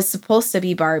was supposed to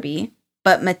be Barbie,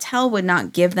 but Mattel would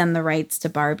not give them the rights to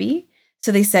Barbie.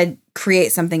 So they said,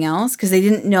 create something else because they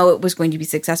didn't know it was going to be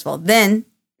successful. Then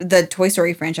the Toy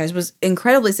Story franchise was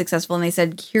incredibly successful and they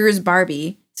said, here's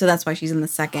Barbie. So that's why she's in the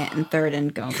second and third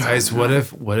and going. Guys, what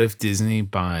if Disney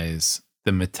buys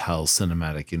the Mattel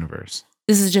Cinematic Universe?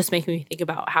 This is just making me think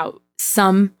about how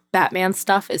some Batman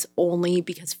stuff is only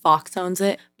because Fox owns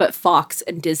it, but Fox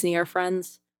and Disney are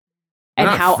friends. And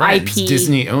They're not how friends. IP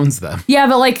Disney owns them. Yeah,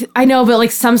 but like I know, but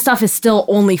like some stuff is still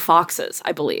only Fox's,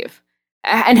 I believe.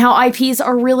 And how IPs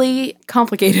are really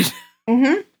complicated.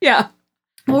 Mm-hmm. Yeah.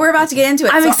 Well, we're about to get into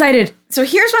it. I'm excited. So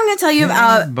here's what I'm going to tell you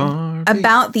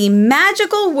about the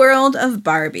magical world of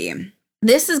Barbie.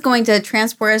 This is going to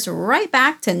transport us right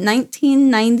back to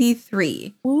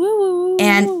 1993. Woo.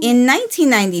 And in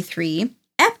 1993,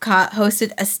 Epcot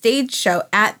hosted a stage show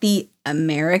at the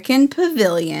American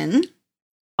Pavilion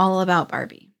all about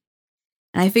Barbie.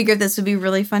 And I figured this would be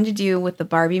really fun to do with the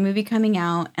Barbie movie coming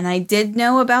out. And I did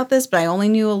know about this, but I only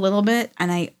knew a little bit.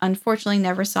 And I unfortunately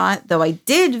never saw it, though I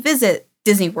did visit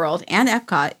Disney World and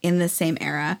Epcot in the same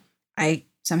era. I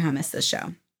somehow missed this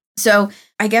show. So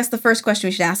I guess the first question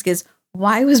we should ask is,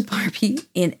 why was Barbie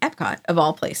in Epcot of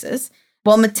all places?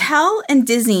 Well, Mattel and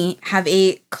Disney have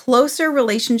a closer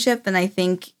relationship than I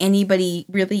think anybody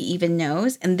really even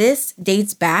knows. And this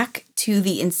dates back to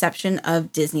the inception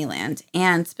of Disneyland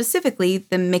and specifically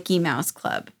the Mickey Mouse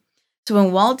Club. So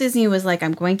when Walt Disney was like,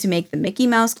 I'm going to make the Mickey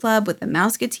Mouse Club with the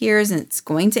Mouseketeers and it's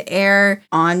going to air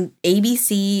on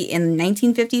ABC in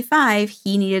 1955,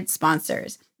 he needed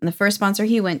sponsors. And the first sponsor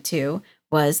he went to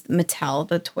was Mattel,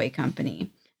 the toy company.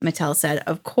 Mattel said,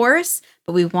 of course,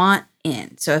 but we want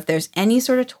in. So if there's any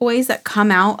sort of toys that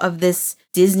come out of this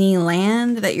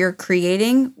Disneyland that you're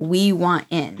creating, we want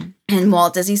in. And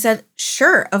Walt Disney said,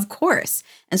 sure, of course.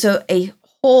 And so a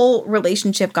whole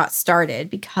relationship got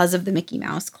started because of the Mickey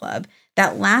Mouse Club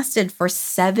that lasted for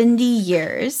 70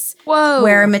 years. Whoa.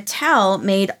 Where Mattel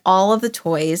made all of the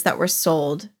toys that were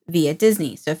sold via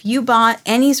Disney. So if you bought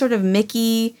any sort of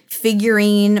Mickey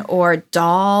figurine or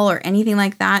doll or anything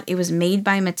like that, it was made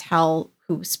by Mattel,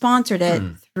 who sponsored it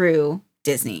through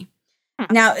Disney.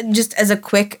 Now, just as a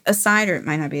quick aside, or it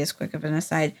might not be as quick of an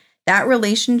aside, that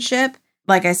relationship,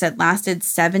 like I said, lasted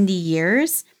 70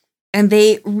 years. And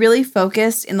they really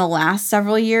focused in the last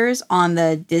several years on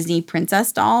the Disney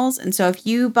princess dolls. And so if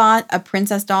you bought a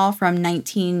princess doll from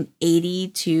 1980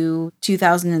 to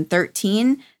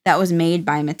 2013, that was made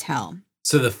by Mattel.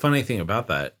 So the funny thing about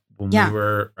that, when we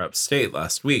were upstate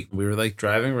last week, we were like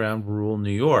driving around rural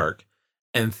New York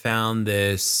and found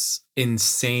this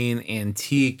insane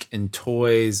antique and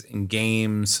toys and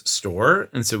games store.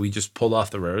 And so we just pulled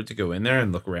off the road to go in there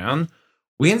and look around.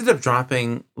 We ended up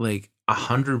dropping like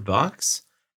 $100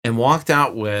 and walked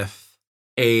out with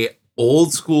a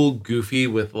old school Goofy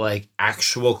with like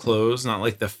actual clothes, not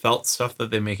like the felt stuff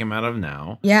that they make him out of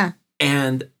now. Yeah.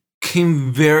 And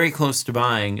came very close to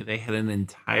buying. They had an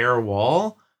entire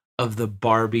wall of the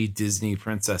Barbie Disney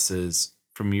princesses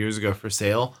from years ago for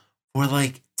sale for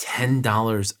like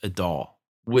 $10 a doll,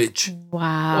 which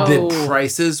Wow. the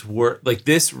prices were like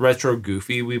this retro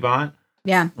Goofy we bought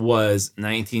was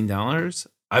 $19.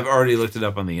 I've already looked it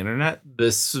up on the internet.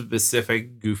 This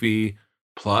specific Goofy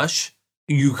plush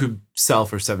you could sell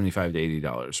for $75 to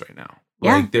 $80 right now.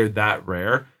 Yeah. Like they're that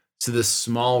rare. So this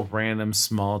small, random,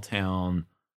 small town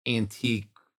antique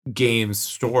games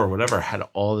store, whatever, had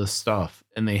all this stuff.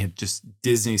 And they had just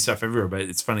Disney stuff everywhere. But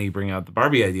it's funny you bring out the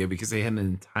Barbie idea because they had an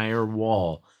entire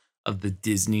wall of the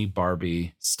Disney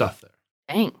Barbie stuff there.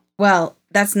 Dang. Well,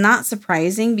 that's not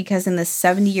surprising because in the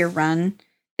 70-year run,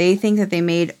 they think that they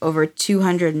made over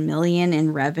 $200 million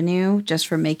in revenue just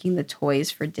for making the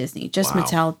toys for Disney. Just Wow.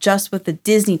 Mattel, just with the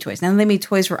Disney toys. Now they made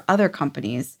toys for other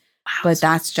companies, but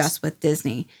that's just with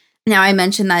Disney. Now, I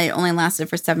mentioned that it only lasted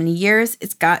for 70 years.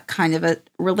 It's got kind of a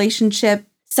relationship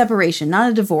separation,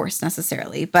 not a divorce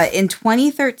necessarily. But in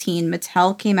 2013,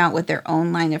 Mattel came out with their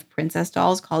own line of princess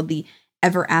dolls called the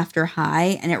Ever After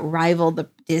High, and it rivaled the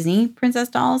Disney princess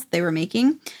dolls they were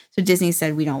making. So Disney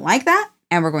said, we don't like that,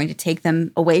 and we're going to take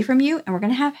them away from you, and we're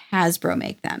going to have Hasbro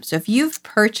make them. So if you've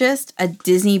purchased a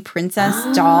Disney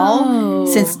princess doll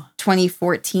since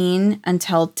 2014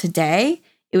 until today,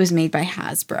 it was made by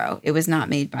Hasbro. It was not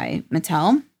made by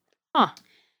Mattel. Huh.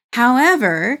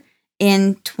 However,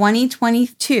 in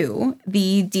 2022,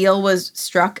 the deal was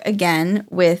struck again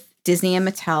with Disney and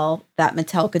Mattel that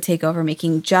Mattel could take over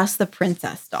making just the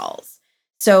princess dolls.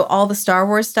 So all the Star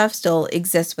Wars stuff still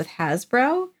exists with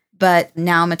Hasbro, but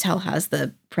now Mattel has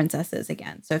the princesses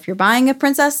again. So if you're buying a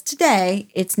princess today,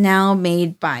 it's now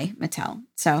made by Mattel.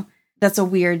 So that's a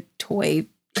weird toy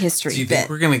history Do you think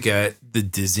we're going to get the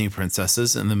Disney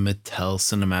princesses in the Mattel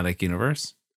cinematic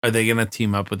universe? Are they going to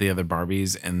team up with the other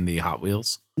Barbies and the Hot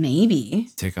Wheels? Maybe.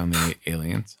 Take on the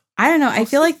aliens? I don't know. I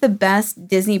feel like the best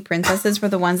Disney princesses were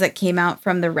the ones that came out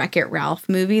from the Wreck-It Ralph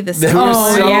movie. They were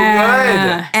so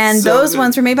good. And So those good.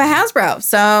 ones were made by Hasbro.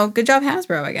 So good job,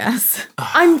 Hasbro, I guess.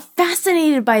 I'm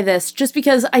fascinated by this just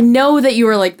because I know that you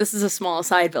were like, this is a small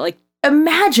aside, but like,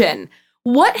 imagine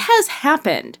what has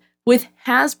happened with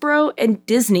Hasbro and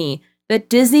Disney that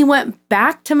Disney went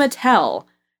back to Mattel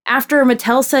after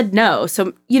Mattel said no.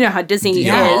 So you know how Disney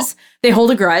is. They hold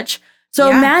a grudge. So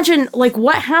imagine like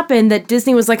what happened that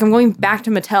Disney was like, I'm going back to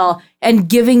Mattel and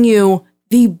giving you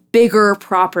the bigger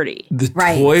property. The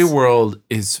toy world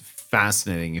is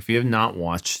fascinating. If you have not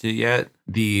watched it yet,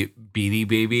 the Beanie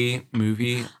Baby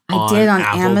movie I did on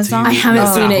Apple Amazon. TV. I haven't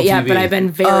No, seen it Apple yet, TV. but I've been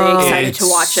very excited to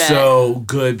watch it. It's so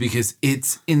good because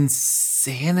it's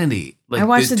insanity. Like I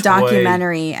watched the toy-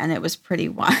 documentary and it was pretty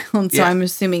wild. So Yeah. I'm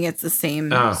assuming it's the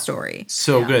same story.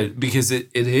 So good because it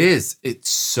is. It's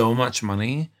so much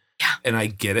money. Yeah. And I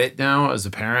get it now as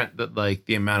a parent that like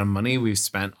the amount of money we've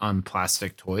spent on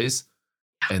plastic toys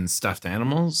and stuffed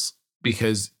animals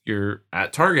because you're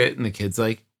at Target and the kid's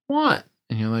like, what?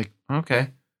 And you're like, okay.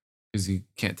 Because you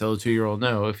can't tell a 2-year-old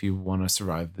no if you want to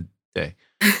survive the day.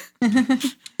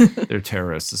 They're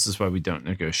terrorists. This is why we don't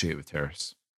negotiate with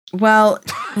terrorists. Well,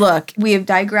 look, we have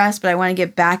digressed, but I want to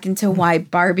get back into why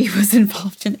Barbie was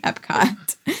involved in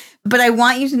Epcot. But I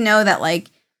want you to know that,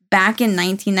 like, back in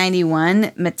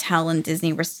 1991, Mattel and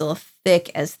Disney were still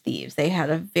thick as thieves. They had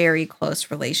a very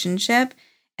close relationship.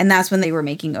 And that's when they were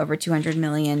making over $200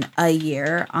 million a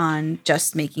year on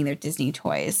just making their Disney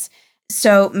toys.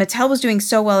 So Mattel was doing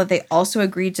so well that they also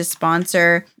agreed to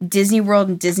sponsor Disney World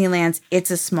and Disneyland's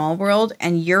It's a Small World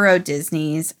and Euro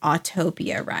Disney's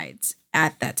Autopia rides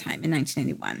at that time in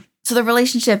 1991. So the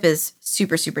relationship is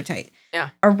super, super tight. Yeah.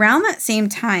 Around that same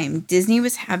time, Disney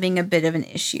was having a bit of an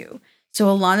issue. So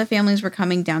a lot of families were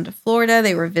coming down to Florida.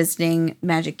 They were visiting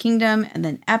Magic Kingdom and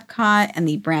then Epcot and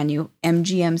the brand new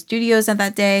MGM Studios at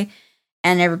that day.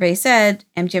 And everybody said,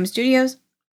 MGM Studios,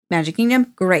 Magic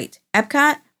Kingdom, great.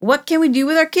 Epcot, what can we do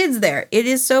with our kids there? It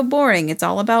is so boring. It's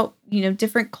all about, you know,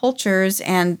 different cultures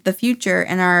and the future.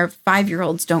 And our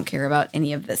 5-year-olds don't care about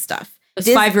any of this stuff. Those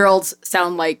 5-year-olds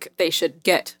sound like they should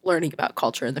get learning about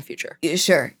culture in the future.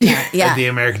 Sure. Yeah. Yeah. At the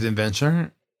American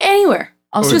Adventure? Anywhere.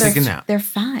 Also, take a nap. they're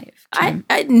 5.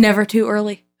 I never too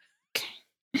early.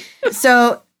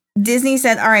 So Disney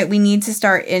said, all right, we need to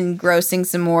start engrossing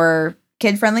some more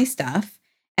kid-friendly stuff.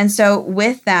 And so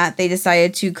with that, they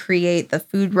decided to create the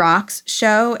Food Rocks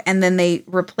show. And then they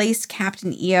replaced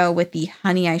Captain EO with the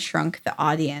Honey, I Shrunk the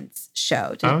Audience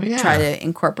show to try to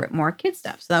incorporate more kid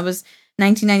stuff. So that was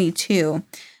 1992.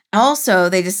 Also,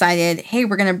 they decided, hey,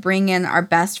 we're going to bring in our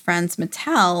best friends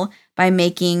Mattel by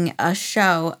making a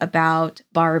show about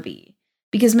Barbie.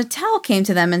 Because Mattel came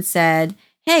to them and said,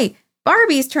 hey,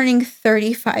 Barbie's turning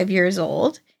 35 years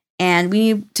old and we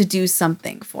need to do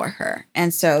something for her.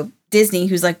 And so Disney,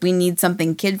 who's like, we need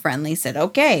something kid-friendly, said,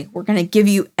 okay, we're going to give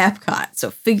you Epcot.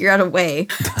 So figure out a way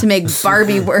to make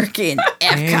Barbie work in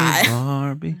Epcot. Hey,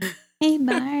 Barbie. Hey,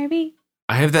 Barbie.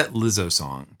 I have that Lizzo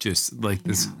song, just like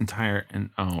this entire, and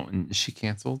is she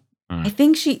canceled? I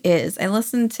think she is. I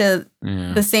listened to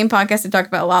the same podcast I talked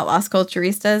about a lot, Las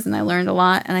Culturistas, and I learned a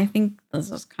lot. And I think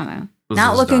Lizzo's kind of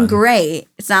not looking great.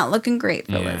 It's not looking great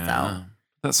for Lizzo.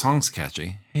 That song's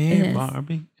catchy. Hey,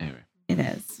 Barbie. Anyway. It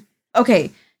is.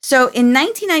 Okay. So in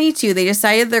 1992, they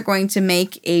decided they're going to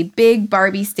make a big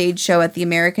Barbie stage show at the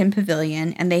American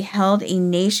Pavilion, and they held a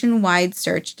nationwide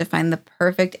search to find the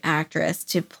perfect actress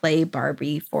to play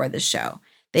Barbie for the show.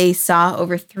 They saw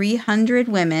over 300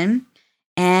 women,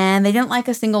 and they didn't like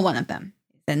a single one of them.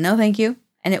 They said, no, thank you.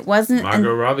 And it wasn't.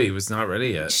 Margot Robbie was not ready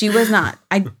yet. She was not.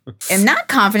 I am not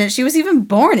confident she was even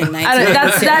born in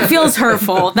 1992. That feels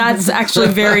hurtful. That's actually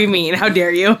very mean. How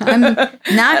dare you? I'm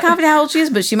not confident how old she is,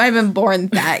 but she might have been born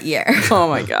that year. Oh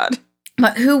my God.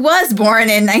 But who was born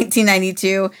in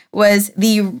 1992 was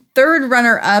the third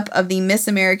runner-up of the Miss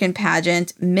American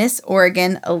pageant, Miss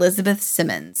Oregon Elizabeth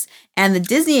Simmons. And the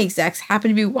Disney execs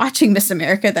happened to be watching Miss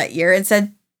America that year and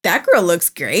said, that girl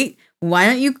looks great. Why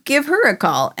don't you give her a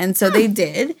call? And so they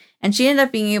did. And she ended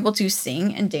up being able to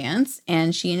sing and dance.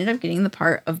 And she ended up getting the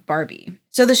part of Barbie.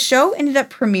 So the show ended up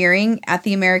premiering at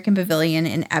the American Pavilion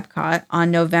in Epcot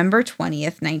on November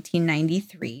 20th,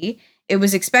 1993. It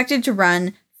was expected to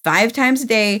run 5 times a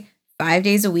day, 5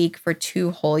 days a week for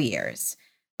 2 whole years.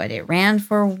 But it ran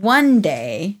for 1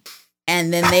 day.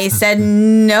 And then they said,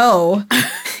 no,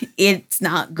 it's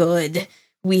not good.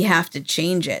 We have to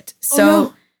change it.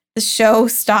 So the show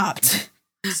stopped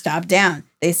down.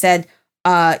 They said,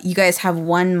 you guys have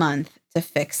 1 month to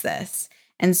fix this.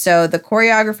 And so the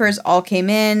choreographers all came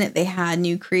in. They had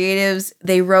new creatives.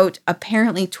 They wrote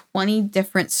apparently 20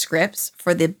 different scripts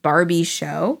for the Barbie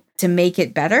show to make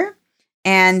it better.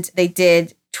 And they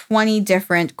did 20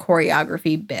 different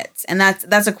choreography bits. And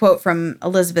that's a quote from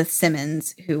Elizabeth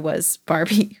Simmons, who was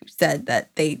Barbie, who said that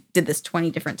they did this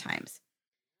 20 different times.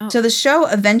 Oh. So the show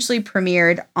eventually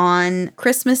premiered on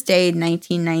Christmas Day,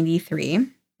 1993,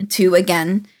 to,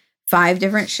 again, 5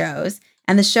 different shows.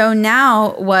 And the show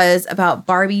now was about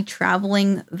Barbie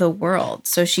traveling the world.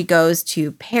 So she goes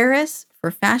to Paris for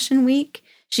Fashion Week.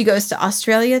 She goes to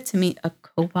Australia to meet a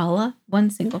koala, one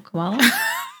single koala.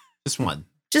 Just one.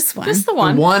 Just one. Just the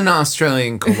one. One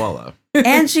Australian koala.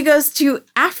 And she goes to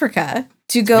Africa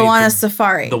to go on a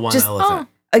safari. The one elephant.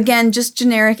 Again, just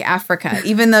generic Africa,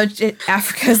 even though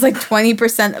Africa is like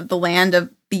 20% of the land of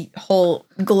the whole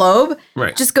globe.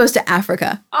 Right. Just goes to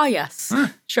Africa. Oh, yes.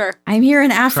 Sure. I'm here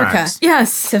in Africa. Tracks.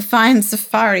 Yes. To find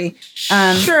safari.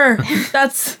 Sure.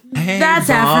 That's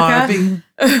Africa.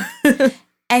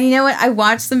 And you know what? I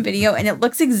watched some video and it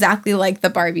looks exactly like the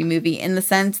Barbie movie in the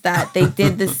sense that they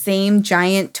did the same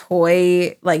giant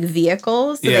toy like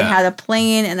vehicles. So they had a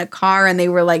plane and a car and they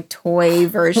were like toy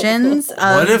versions of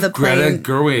what if the plane. Greta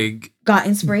Gerwig got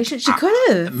inspiration? She could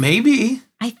have. Maybe.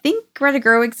 I think Greta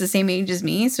Gerwig's the same age as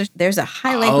me. So there's a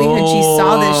high likelihood she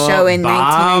saw this show in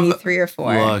 1993 or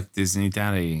 4. Look, Disney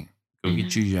Daddy, go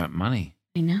get you that money.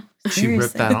 I know. She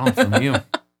ripped that off from you.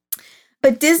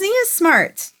 But Disney is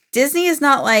smart. Disney is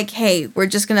not like, hey, we're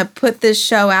just going to put this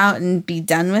show out and be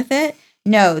done with it.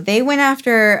 No, they went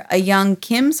after a young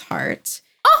Kim's heart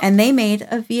and they made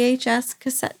a VHS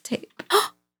cassette tape.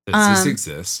 Does this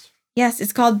exist? Yes,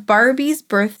 it's called Barbie's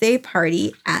Birthday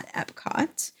Party at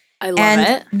Epcot. I love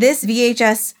it. This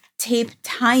VHS tape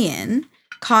tie-in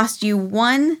cost you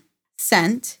 1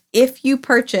 cent if you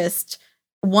purchased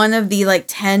one of the like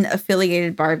 10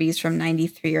 affiliated Barbies from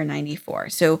 93 or 94.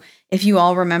 So if you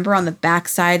all remember, on the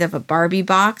backside of a Barbie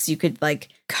box, you could like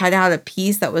cut out a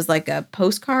piece that was like a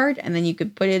postcard and then you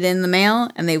could put it in the mail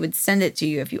and they would send it to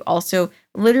you if you also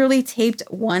literally taped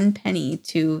 1 penny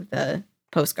to the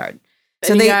postcard.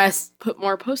 So they guys put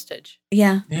more postage.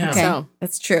 Yeah. Yeah. Okay. So,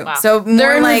 that's true. Wow. So more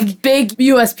they're like big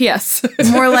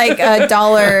USPS. more like a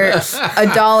dollar,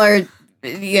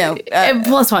 you know,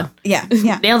 plus 1. Yeah.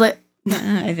 Nailed it.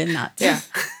 I did not. Yeah.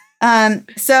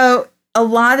 So a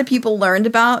lot of people learned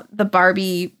about the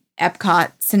Barbie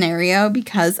Epcot scenario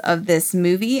because of this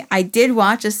movie. I did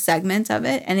watch a segment of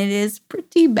it and it is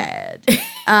pretty bad.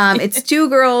 It's 2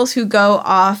 girls who go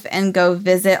off and go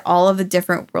visit all of the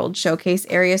different World Showcase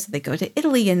areas. So they go to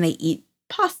Italy and they eat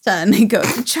pasta and they go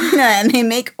to China and they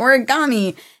make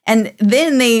origami. And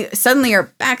then they suddenly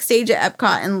are backstage at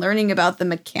Epcot and learning about the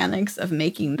mechanics of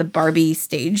making the Barbie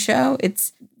stage show.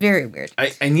 It's very weird.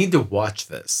 I need to watch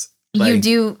this. You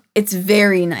do. It's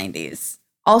very 90s.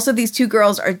 Also, these 2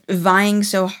 girls are vying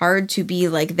so hard to be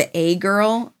like the A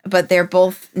girl, but they're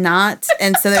both not.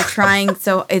 And so they're trying.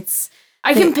 So it's.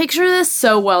 I can picture this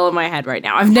so well in my head right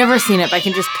now. I've never seen it, but I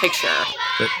can just picture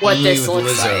what this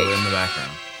looks Lizzo like. in the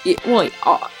background. Yeah, well,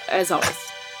 as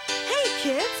always. Hey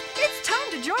kids, it's time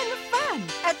to join the fun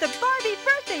at the Barbie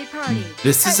birthday party.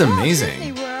 This is at Walt amazing.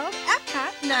 Disney World,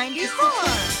 Epcot 94.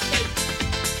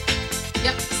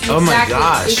 Yep. Oh my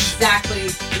gosh. Exactly.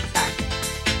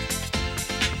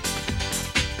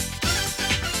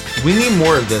 We need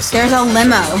more of this. There's a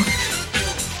limo.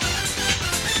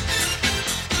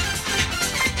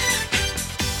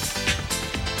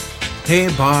 Hey,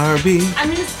 Barbie. I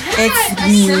mean, It's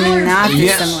not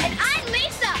dissimilar. I'm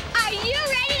Lisa. Are you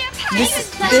ready to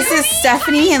play This is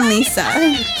Stephanie and Lisa.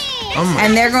 Oh my.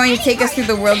 And they're going to take us through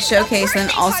the World Showcase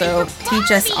and also teach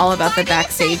us all about the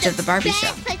backstage of the Barbie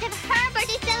show. Place of her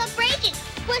birthday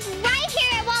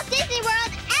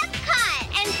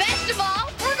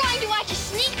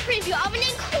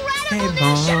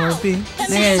Barbie.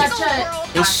 They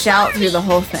shout through the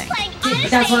whole thing.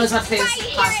 That's what I was about to say.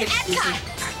 Is classic Disney.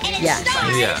 Yeah.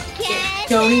 Yeah.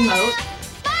 Don't emote.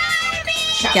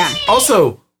 Yeah.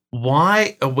 Also,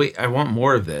 why? Oh wait, I want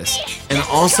more of this. And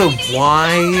also,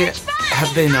 why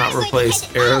have they not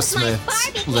replaced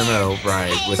Aerosmith's limo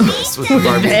ride with this? With the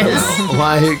Barbie limo?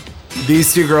 Like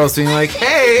these two girls being like,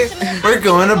 "Hey, we're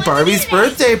going to Barbie's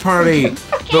birthday party,"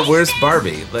 but where's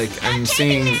Barbie? Like I'm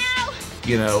seeing,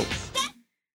 you know,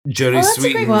 Jodie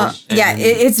Sweetin. Well, yeah,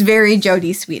 it's very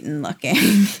Jodie Sweetin looking.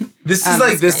 This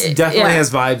is this definitely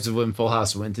has vibes of when Full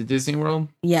House went to Disney World.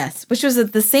 Yes, which was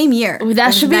at the same year. Ooh,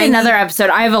 that should be another episode.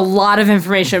 I have a lot of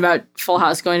information about Full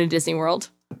House going to Disney World.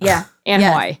 Yeah. And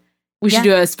Hawaii. We should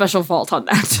do a special vault on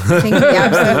that. I think we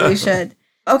absolutely should.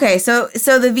 Okay, so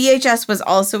the VHS was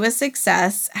also a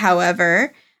success.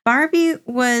 However, Barbie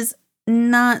was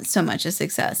not so much a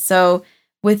success. So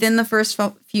within the first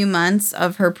few months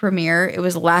of her premiere, it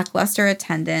was lackluster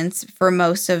attendance for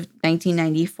most of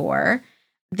 1994.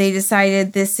 They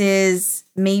decided this is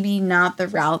maybe not the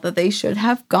route that they should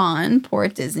have gone, poor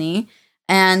Disney.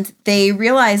 And they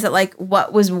realized that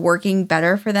what was working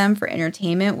better for them for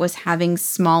entertainment was having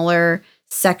smaller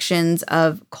sections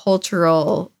of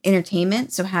cultural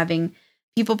entertainment. So having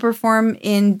people perform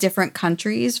in different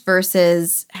countries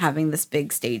versus having this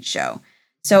big stage show.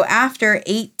 So after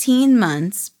 18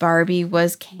 months, Barbie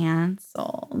was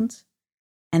canceled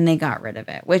and they got rid of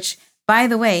it, which, by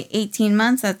the way, 18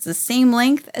 months, that's the same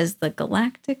length as the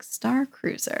Galactic Star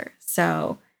Cruiser.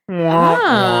 So I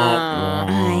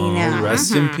know.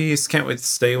 Rest in peace. Can't wait to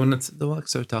stay when it's at the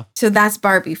Deluxe Hotel. So that's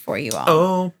Barbie for you all.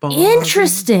 Oh, Barbie.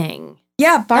 Interesting.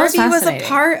 Yeah, Barbie was a fascinating.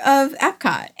 part of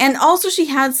Epcot. And also she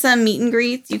had some meet and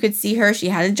greets. You could see her. She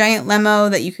had a giant limo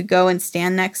that you could go and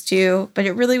stand next to. But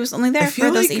it really was only there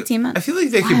for those 18 months. I feel like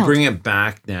they could bring it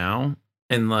back now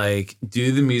and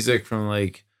do the music from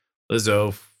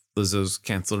Lizzo. Lizzo's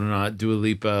canceled or not, Dua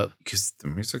Lipa, because the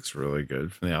music's really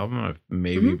good from the album. I've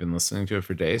maybe been listening to it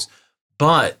for days.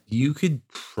 But you could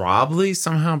probably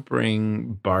somehow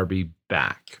bring Barbie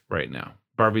back right now.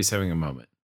 Barbie's having a moment.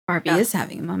 Barbie is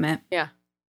having a moment. Yeah.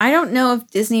 I don't know if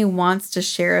Disney wants to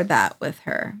share that with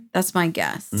her. That's my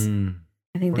guess.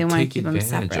 I think they want to keep them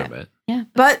separate. Of it. Yeah.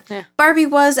 But Barbie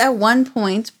was at one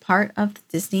point part of the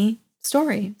Disney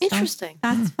story. So Interesting.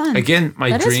 that's fun. Again,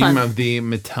 my That is dream fun. of the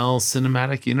Mattel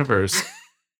Cinematic Universe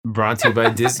brought to you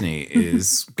by Disney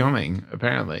is going,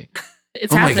 apparently.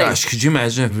 It's Oh happening. my gosh, could you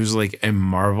imagine if it was a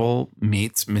Marvel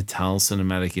meets Mattel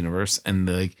Cinematic Universe and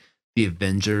the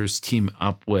Avengers team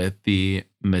up with the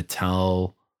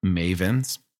Mattel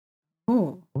Mavens?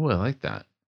 Oh, Oh, I like that.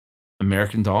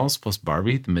 American Dolls plus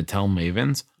Barbie, the Mattel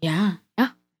Mavens. yeah.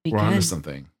 Be We're onto good.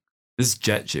 something. This is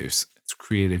jet juice. It's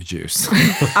creative juice.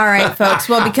 All right, folks.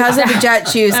 Well, because of the jet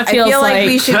juice, That I feels feel like like-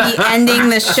 we should be ending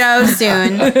the show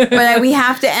soon. But we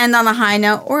have to end on a high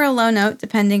note or a low note,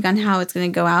 depending on how it's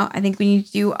going to go out. I think we need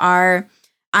to do our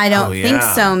I don't think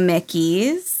so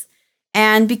Mickeys.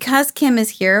 And because Kim is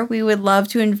here, we would love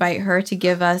to invite her to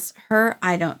give us her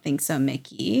I don't think so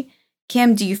Mickey.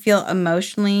 Kim, do you feel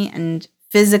emotionally and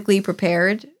physically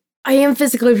prepared? I am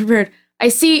physically prepared. I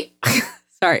see.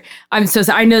 Sorry, I'm so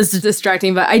sorry. I know this is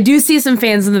distracting, but I do see some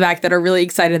fans in the back that are really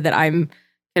excited that I'm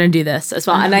gonna do this as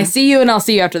well. And I see you, and I'll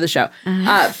see you after the show. And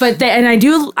I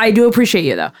do appreciate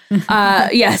you though.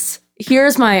 Yes.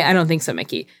 Here's my I don't think so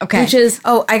Mickey. Okay. Which is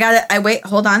I got it. Wait,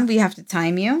 hold on. We have to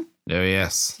time you. Oh,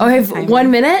 yes. I have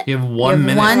 1 minute. You have You 1 have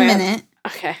minute. 1 minute.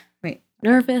 Okay. Wait.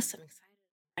 Nervous. I'm excited.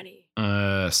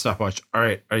 Ready. Stopwatch. All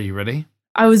right. Are you ready?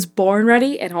 I was born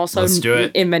ready, and also Let's do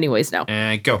it. in many ways now.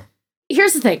 And go.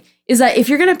 Here's the thing, is that if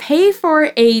you're going to pay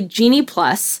for a Genie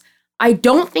Plus, I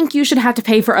don't think you should have to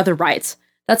pay for other rides.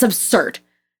 That's absurd.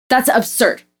 That's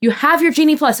absurd. You have your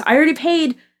Genie Plus. I already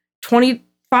paid $25,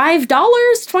 $20,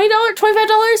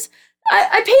 $25.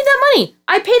 I paid that money.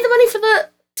 I paid the money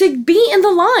to be in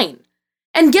the line.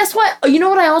 And guess what? You know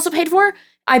what I also paid for?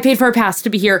 I paid for a pass to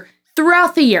be here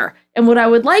throughout the year. And what I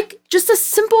would like, just a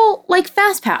simple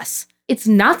fast pass. It's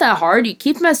not that hard. You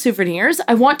keep them as souvenirs.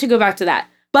 I want to go back to that.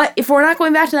 But if we're not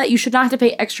going back to that, you should not have to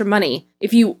pay extra money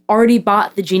if you already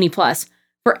bought the Genie Plus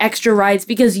for extra rides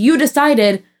because you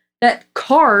decided that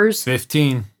Cars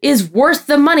 15 is worth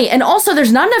the money. And also,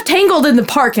 there's not enough Tangled in the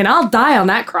park, and I'll die on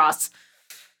that cross.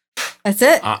 That's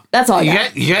it. That's all I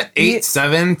got. You got 8,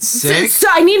 7, 6. So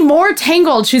I need more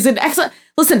Tangled. She's an excellent.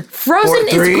 Listen, Frozen 4,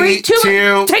 3, is great too.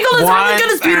 2, Tangled is 1. really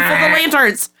good. It's beautiful. The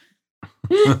lanterns.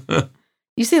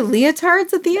 You say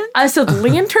leotards at the end? I said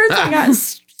lanterns. I got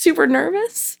super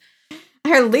nervous. I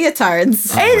heard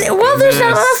leotards. And, well, there's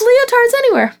not enough leotards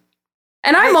anywhere.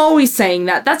 And I'm always saying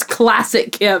that. That's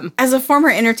classic Kim. As a former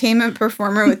entertainment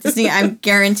performer with Disney, I'm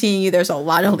guaranteeing you there's a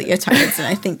lot of leotards, and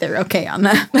I think they're okay on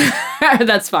that.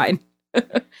 That's fine.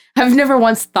 I've never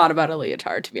once thought about a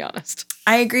leotard, to be honest.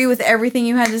 I agree with everything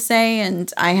you had to say,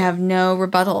 and I have no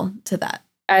rebuttal to that.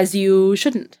 As you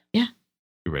shouldn't. Yeah.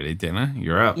 You ready, Dana?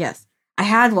 You're up. Yes. I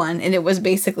had one, and it was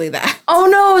basically that. Oh,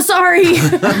 no, sorry.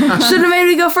 Shouldn't have made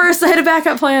me go first. I had a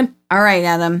backup plan. All right,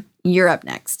 Adam, you're up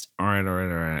next. All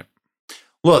right.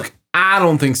 Look, I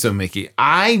don't think so, Mickey.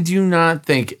 I do not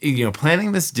think,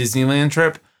 planning this Disneyland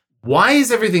trip, why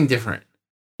is everything different?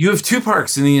 You have 2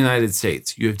 parks in the United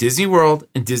States. You have Disney World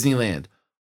and Disneyland.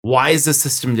 Why is the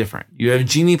system different? You have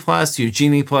Genie Plus, you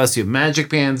have Magic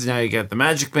Bands. Now you got the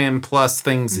Magic Band Plus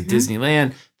things at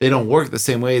Disneyland. They don't work the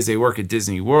same way as they work at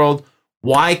Disney World.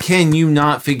 Why can you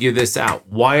not figure this out?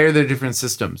 Why are there different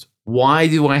systems? Why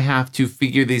do I have to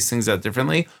figure these things out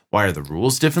differently? Why are the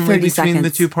rules differently between the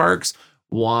 2 parks?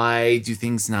 Why do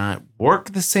things not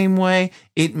work the same way?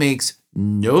 It makes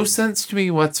no sense to me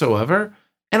whatsoever.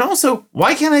 And also,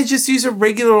 why can't I just use a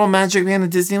regular old Magic Band at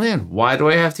Disneyland? Why do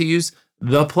I have to use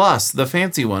the Plus, the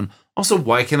fancy one? Also,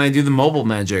 why can't I do the mobile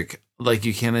magic like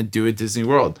you can do at Disney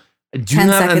World? I do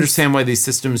not understand why these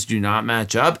systems do not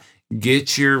match up.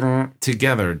 Get your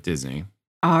together, Disney.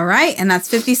 All right, and that's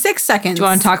 56 seconds. Do you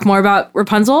want to talk more about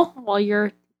Rapunzel while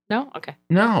you're... No? Okay.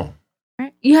 No. All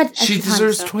right. You had She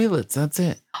deserves toilets. That's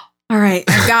it. All right,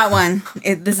 I've got one.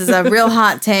 This is a real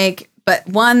hot take, but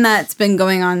one that's been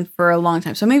going on for a long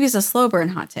time. So maybe it's a slow burn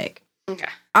hot take. Okay.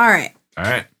 All right.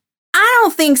 I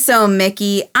don't think so,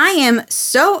 Mickey. I am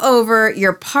so over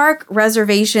your park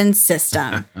reservation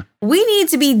system. We need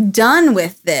to be done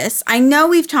with this. I know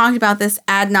we've talked about this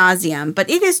ad nauseum, but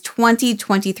it is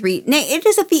 2023. Nay, it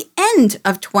is at the end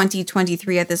of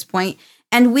 2023 at this point.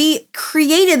 And we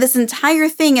created this entire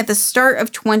thing at the start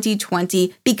of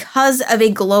 2020 because of a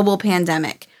global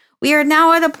pandemic. We are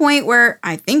now at a point where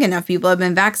I think enough people have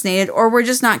been vaccinated or we're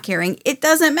just not caring. It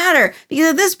doesn't matter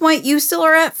because at this point you still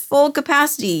are at full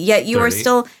capacity, yet you are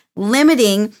still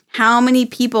limiting how many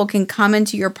people can come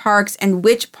into your parks and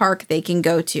which park they can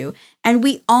go to. And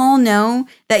we all know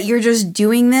that you're just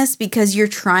doing this because you're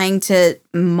trying to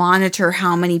monitor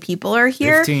how many people are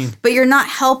here, 15. but you're not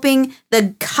helping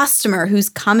the customer who's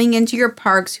coming into your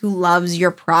parks who loves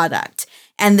your product.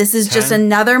 And this is 10. just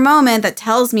another moment that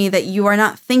tells me that you are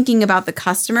not thinking about the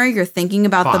customer. You're thinking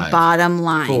about 5, the bottom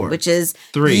line, 4, which is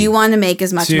 3, you want to make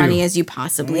as much 2, money as you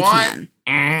possibly 1.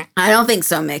 can. I don't think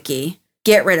so, Mickey.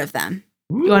 Get rid of them.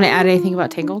 You want to add anything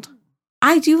about Tangled?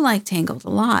 I do like Tangled a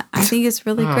lot. I think it's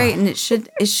really great, and it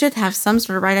should have some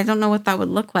sort of ride. I don't know what that would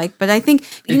look like, but I think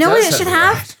you know what it should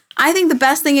have. I think the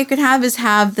best thing it could have is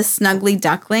have the Snuggly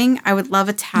Duckling. I would love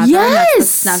a tavern that's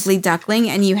the Snuggly Duckling,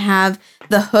 and you have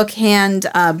the hook hand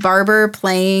barber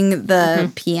playing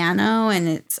the piano, and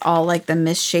it's all like the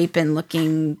misshapen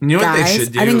looking You know what guys. they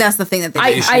should do? I think that's the thing that they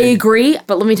I agree,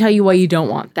 but let me tell you why you don't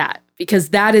want that. Because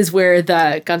that is where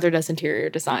the Gunther does interior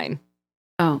design.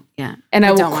 Oh, yeah. And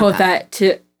I will don't want quote that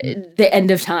to the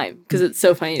end of time because it's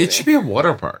so funny. It should be a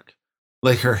water park.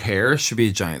 Like her hair should be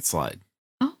a giant slide.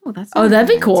 Oh, that's that'd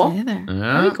be cool. Either.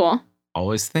 That'd be cool.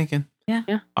 Always thinking.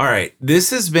 Yeah. All right.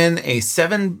 This has been a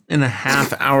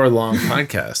 7.5 hour long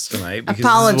podcast tonight because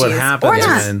Apologies. this is what happens Or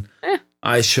not. when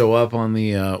I show up on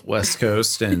the West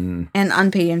Coast and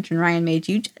unpaid intern Ryan made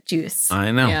you juice.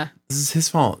 I know. Yeah. This is his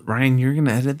fault. Ryan, you're going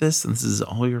to edit this and this is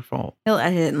all your fault. He'll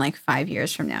edit it in like 5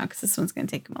 years from now because this one's going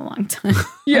to take him a long time.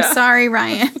 Yeah. I'm sorry,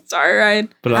 Ryan. Sorry,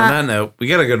 Ryan. But on that note, we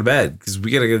got to go to bed because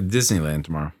we got to go to Disneyland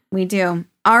tomorrow. We do.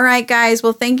 All right, guys.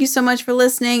 Well, thank you so much for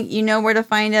listening. You know where to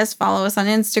find us. Follow us on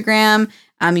Instagram.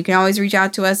 You can always reach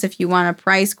out to us if you want a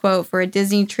price quote for a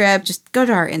Disney trip. Just go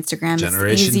to our Instagram.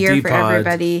 Generation it's easier D for Pod.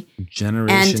 everybody.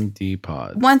 Generation D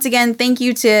Pod. Once again, thank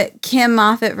you to Kim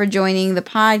Moffitt for joining the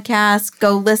podcast.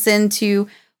 Go listen to,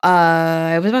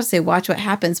 I was about to say Watch What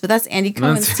Happens, but that's Andy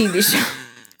Cohen's TV show.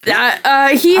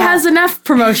 He has enough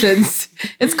promotions.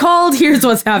 It's called Here's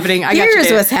What's Happening.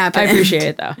 Here's What's Happening. I appreciate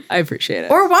it, though. I appreciate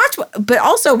it. Or Watch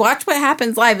What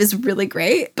Happens Live is really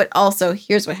great, but also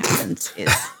Here's What Happens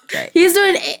is great. He's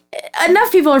doing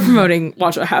enough people are promoting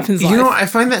Watch What Happens Live. You know, I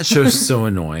find that show so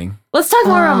annoying. Let's talk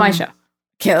more about my show.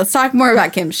 Okay, let's talk more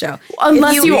about Kim's show.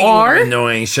 Unless you are.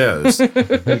 Annoying shows.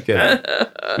 Okay.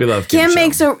 We love Kim Kim show.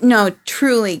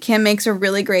 makes Kim makes a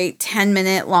really great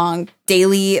 10-minute long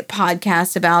daily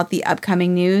podcast about the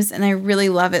upcoming news, and I really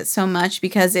love it so much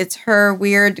because it's her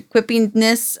weird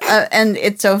quippiness, and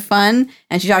it's so fun,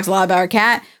 and she talks a lot about her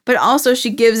cat, but also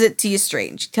she gives it to you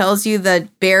straight. She tells you the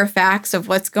bare facts of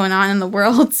what's going on in the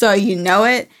world so you know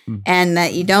it, and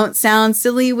that you don't sound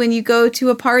silly when you go to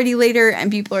a party later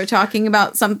and people are talking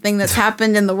about something that's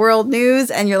happened in the world news,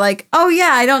 and you're like, oh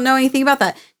yeah, I don't know anything about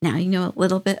that. Now you know a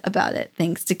little bit about it,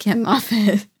 thanks to Kim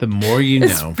Moffitt. The more you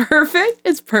know.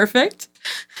 It's perfect.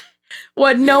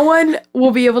 What no one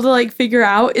will be able to like figure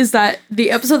out is that the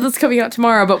episode that's coming out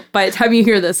tomorrow, but by the time you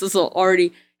hear this will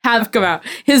already have come out,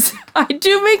 is I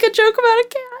do make a joke about a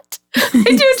cat. I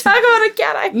do talk about a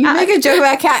cat. You make a joke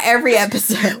about a cat every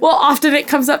episode. Well, often it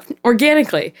comes up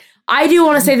organically. I do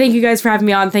want to say thank you guys for having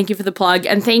me on. Thank you for the plug.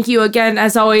 And thank you again,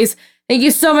 as always. Thank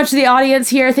you so much to the audience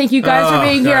here. Thank you guys for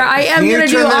being here. I am going to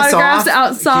do autographs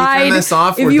outside. Turn this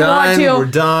off. If We're you done. want to. We're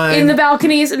done. In the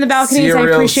balconies. See you I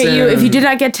real appreciate you. soon. If you did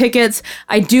not get tickets,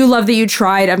 I do love that you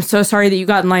tried. I'm so sorry that you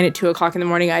got in line at 2 o'clock in the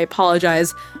morning. I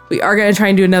apologize. We are going to try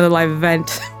and do another live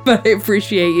event, but I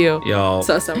appreciate you Y'all.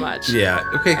 so much. Yeah.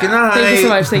 Okay, good night. Thank you so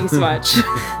much. Thank you so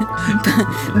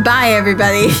much. Bye,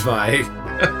 everybody.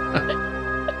 Bye.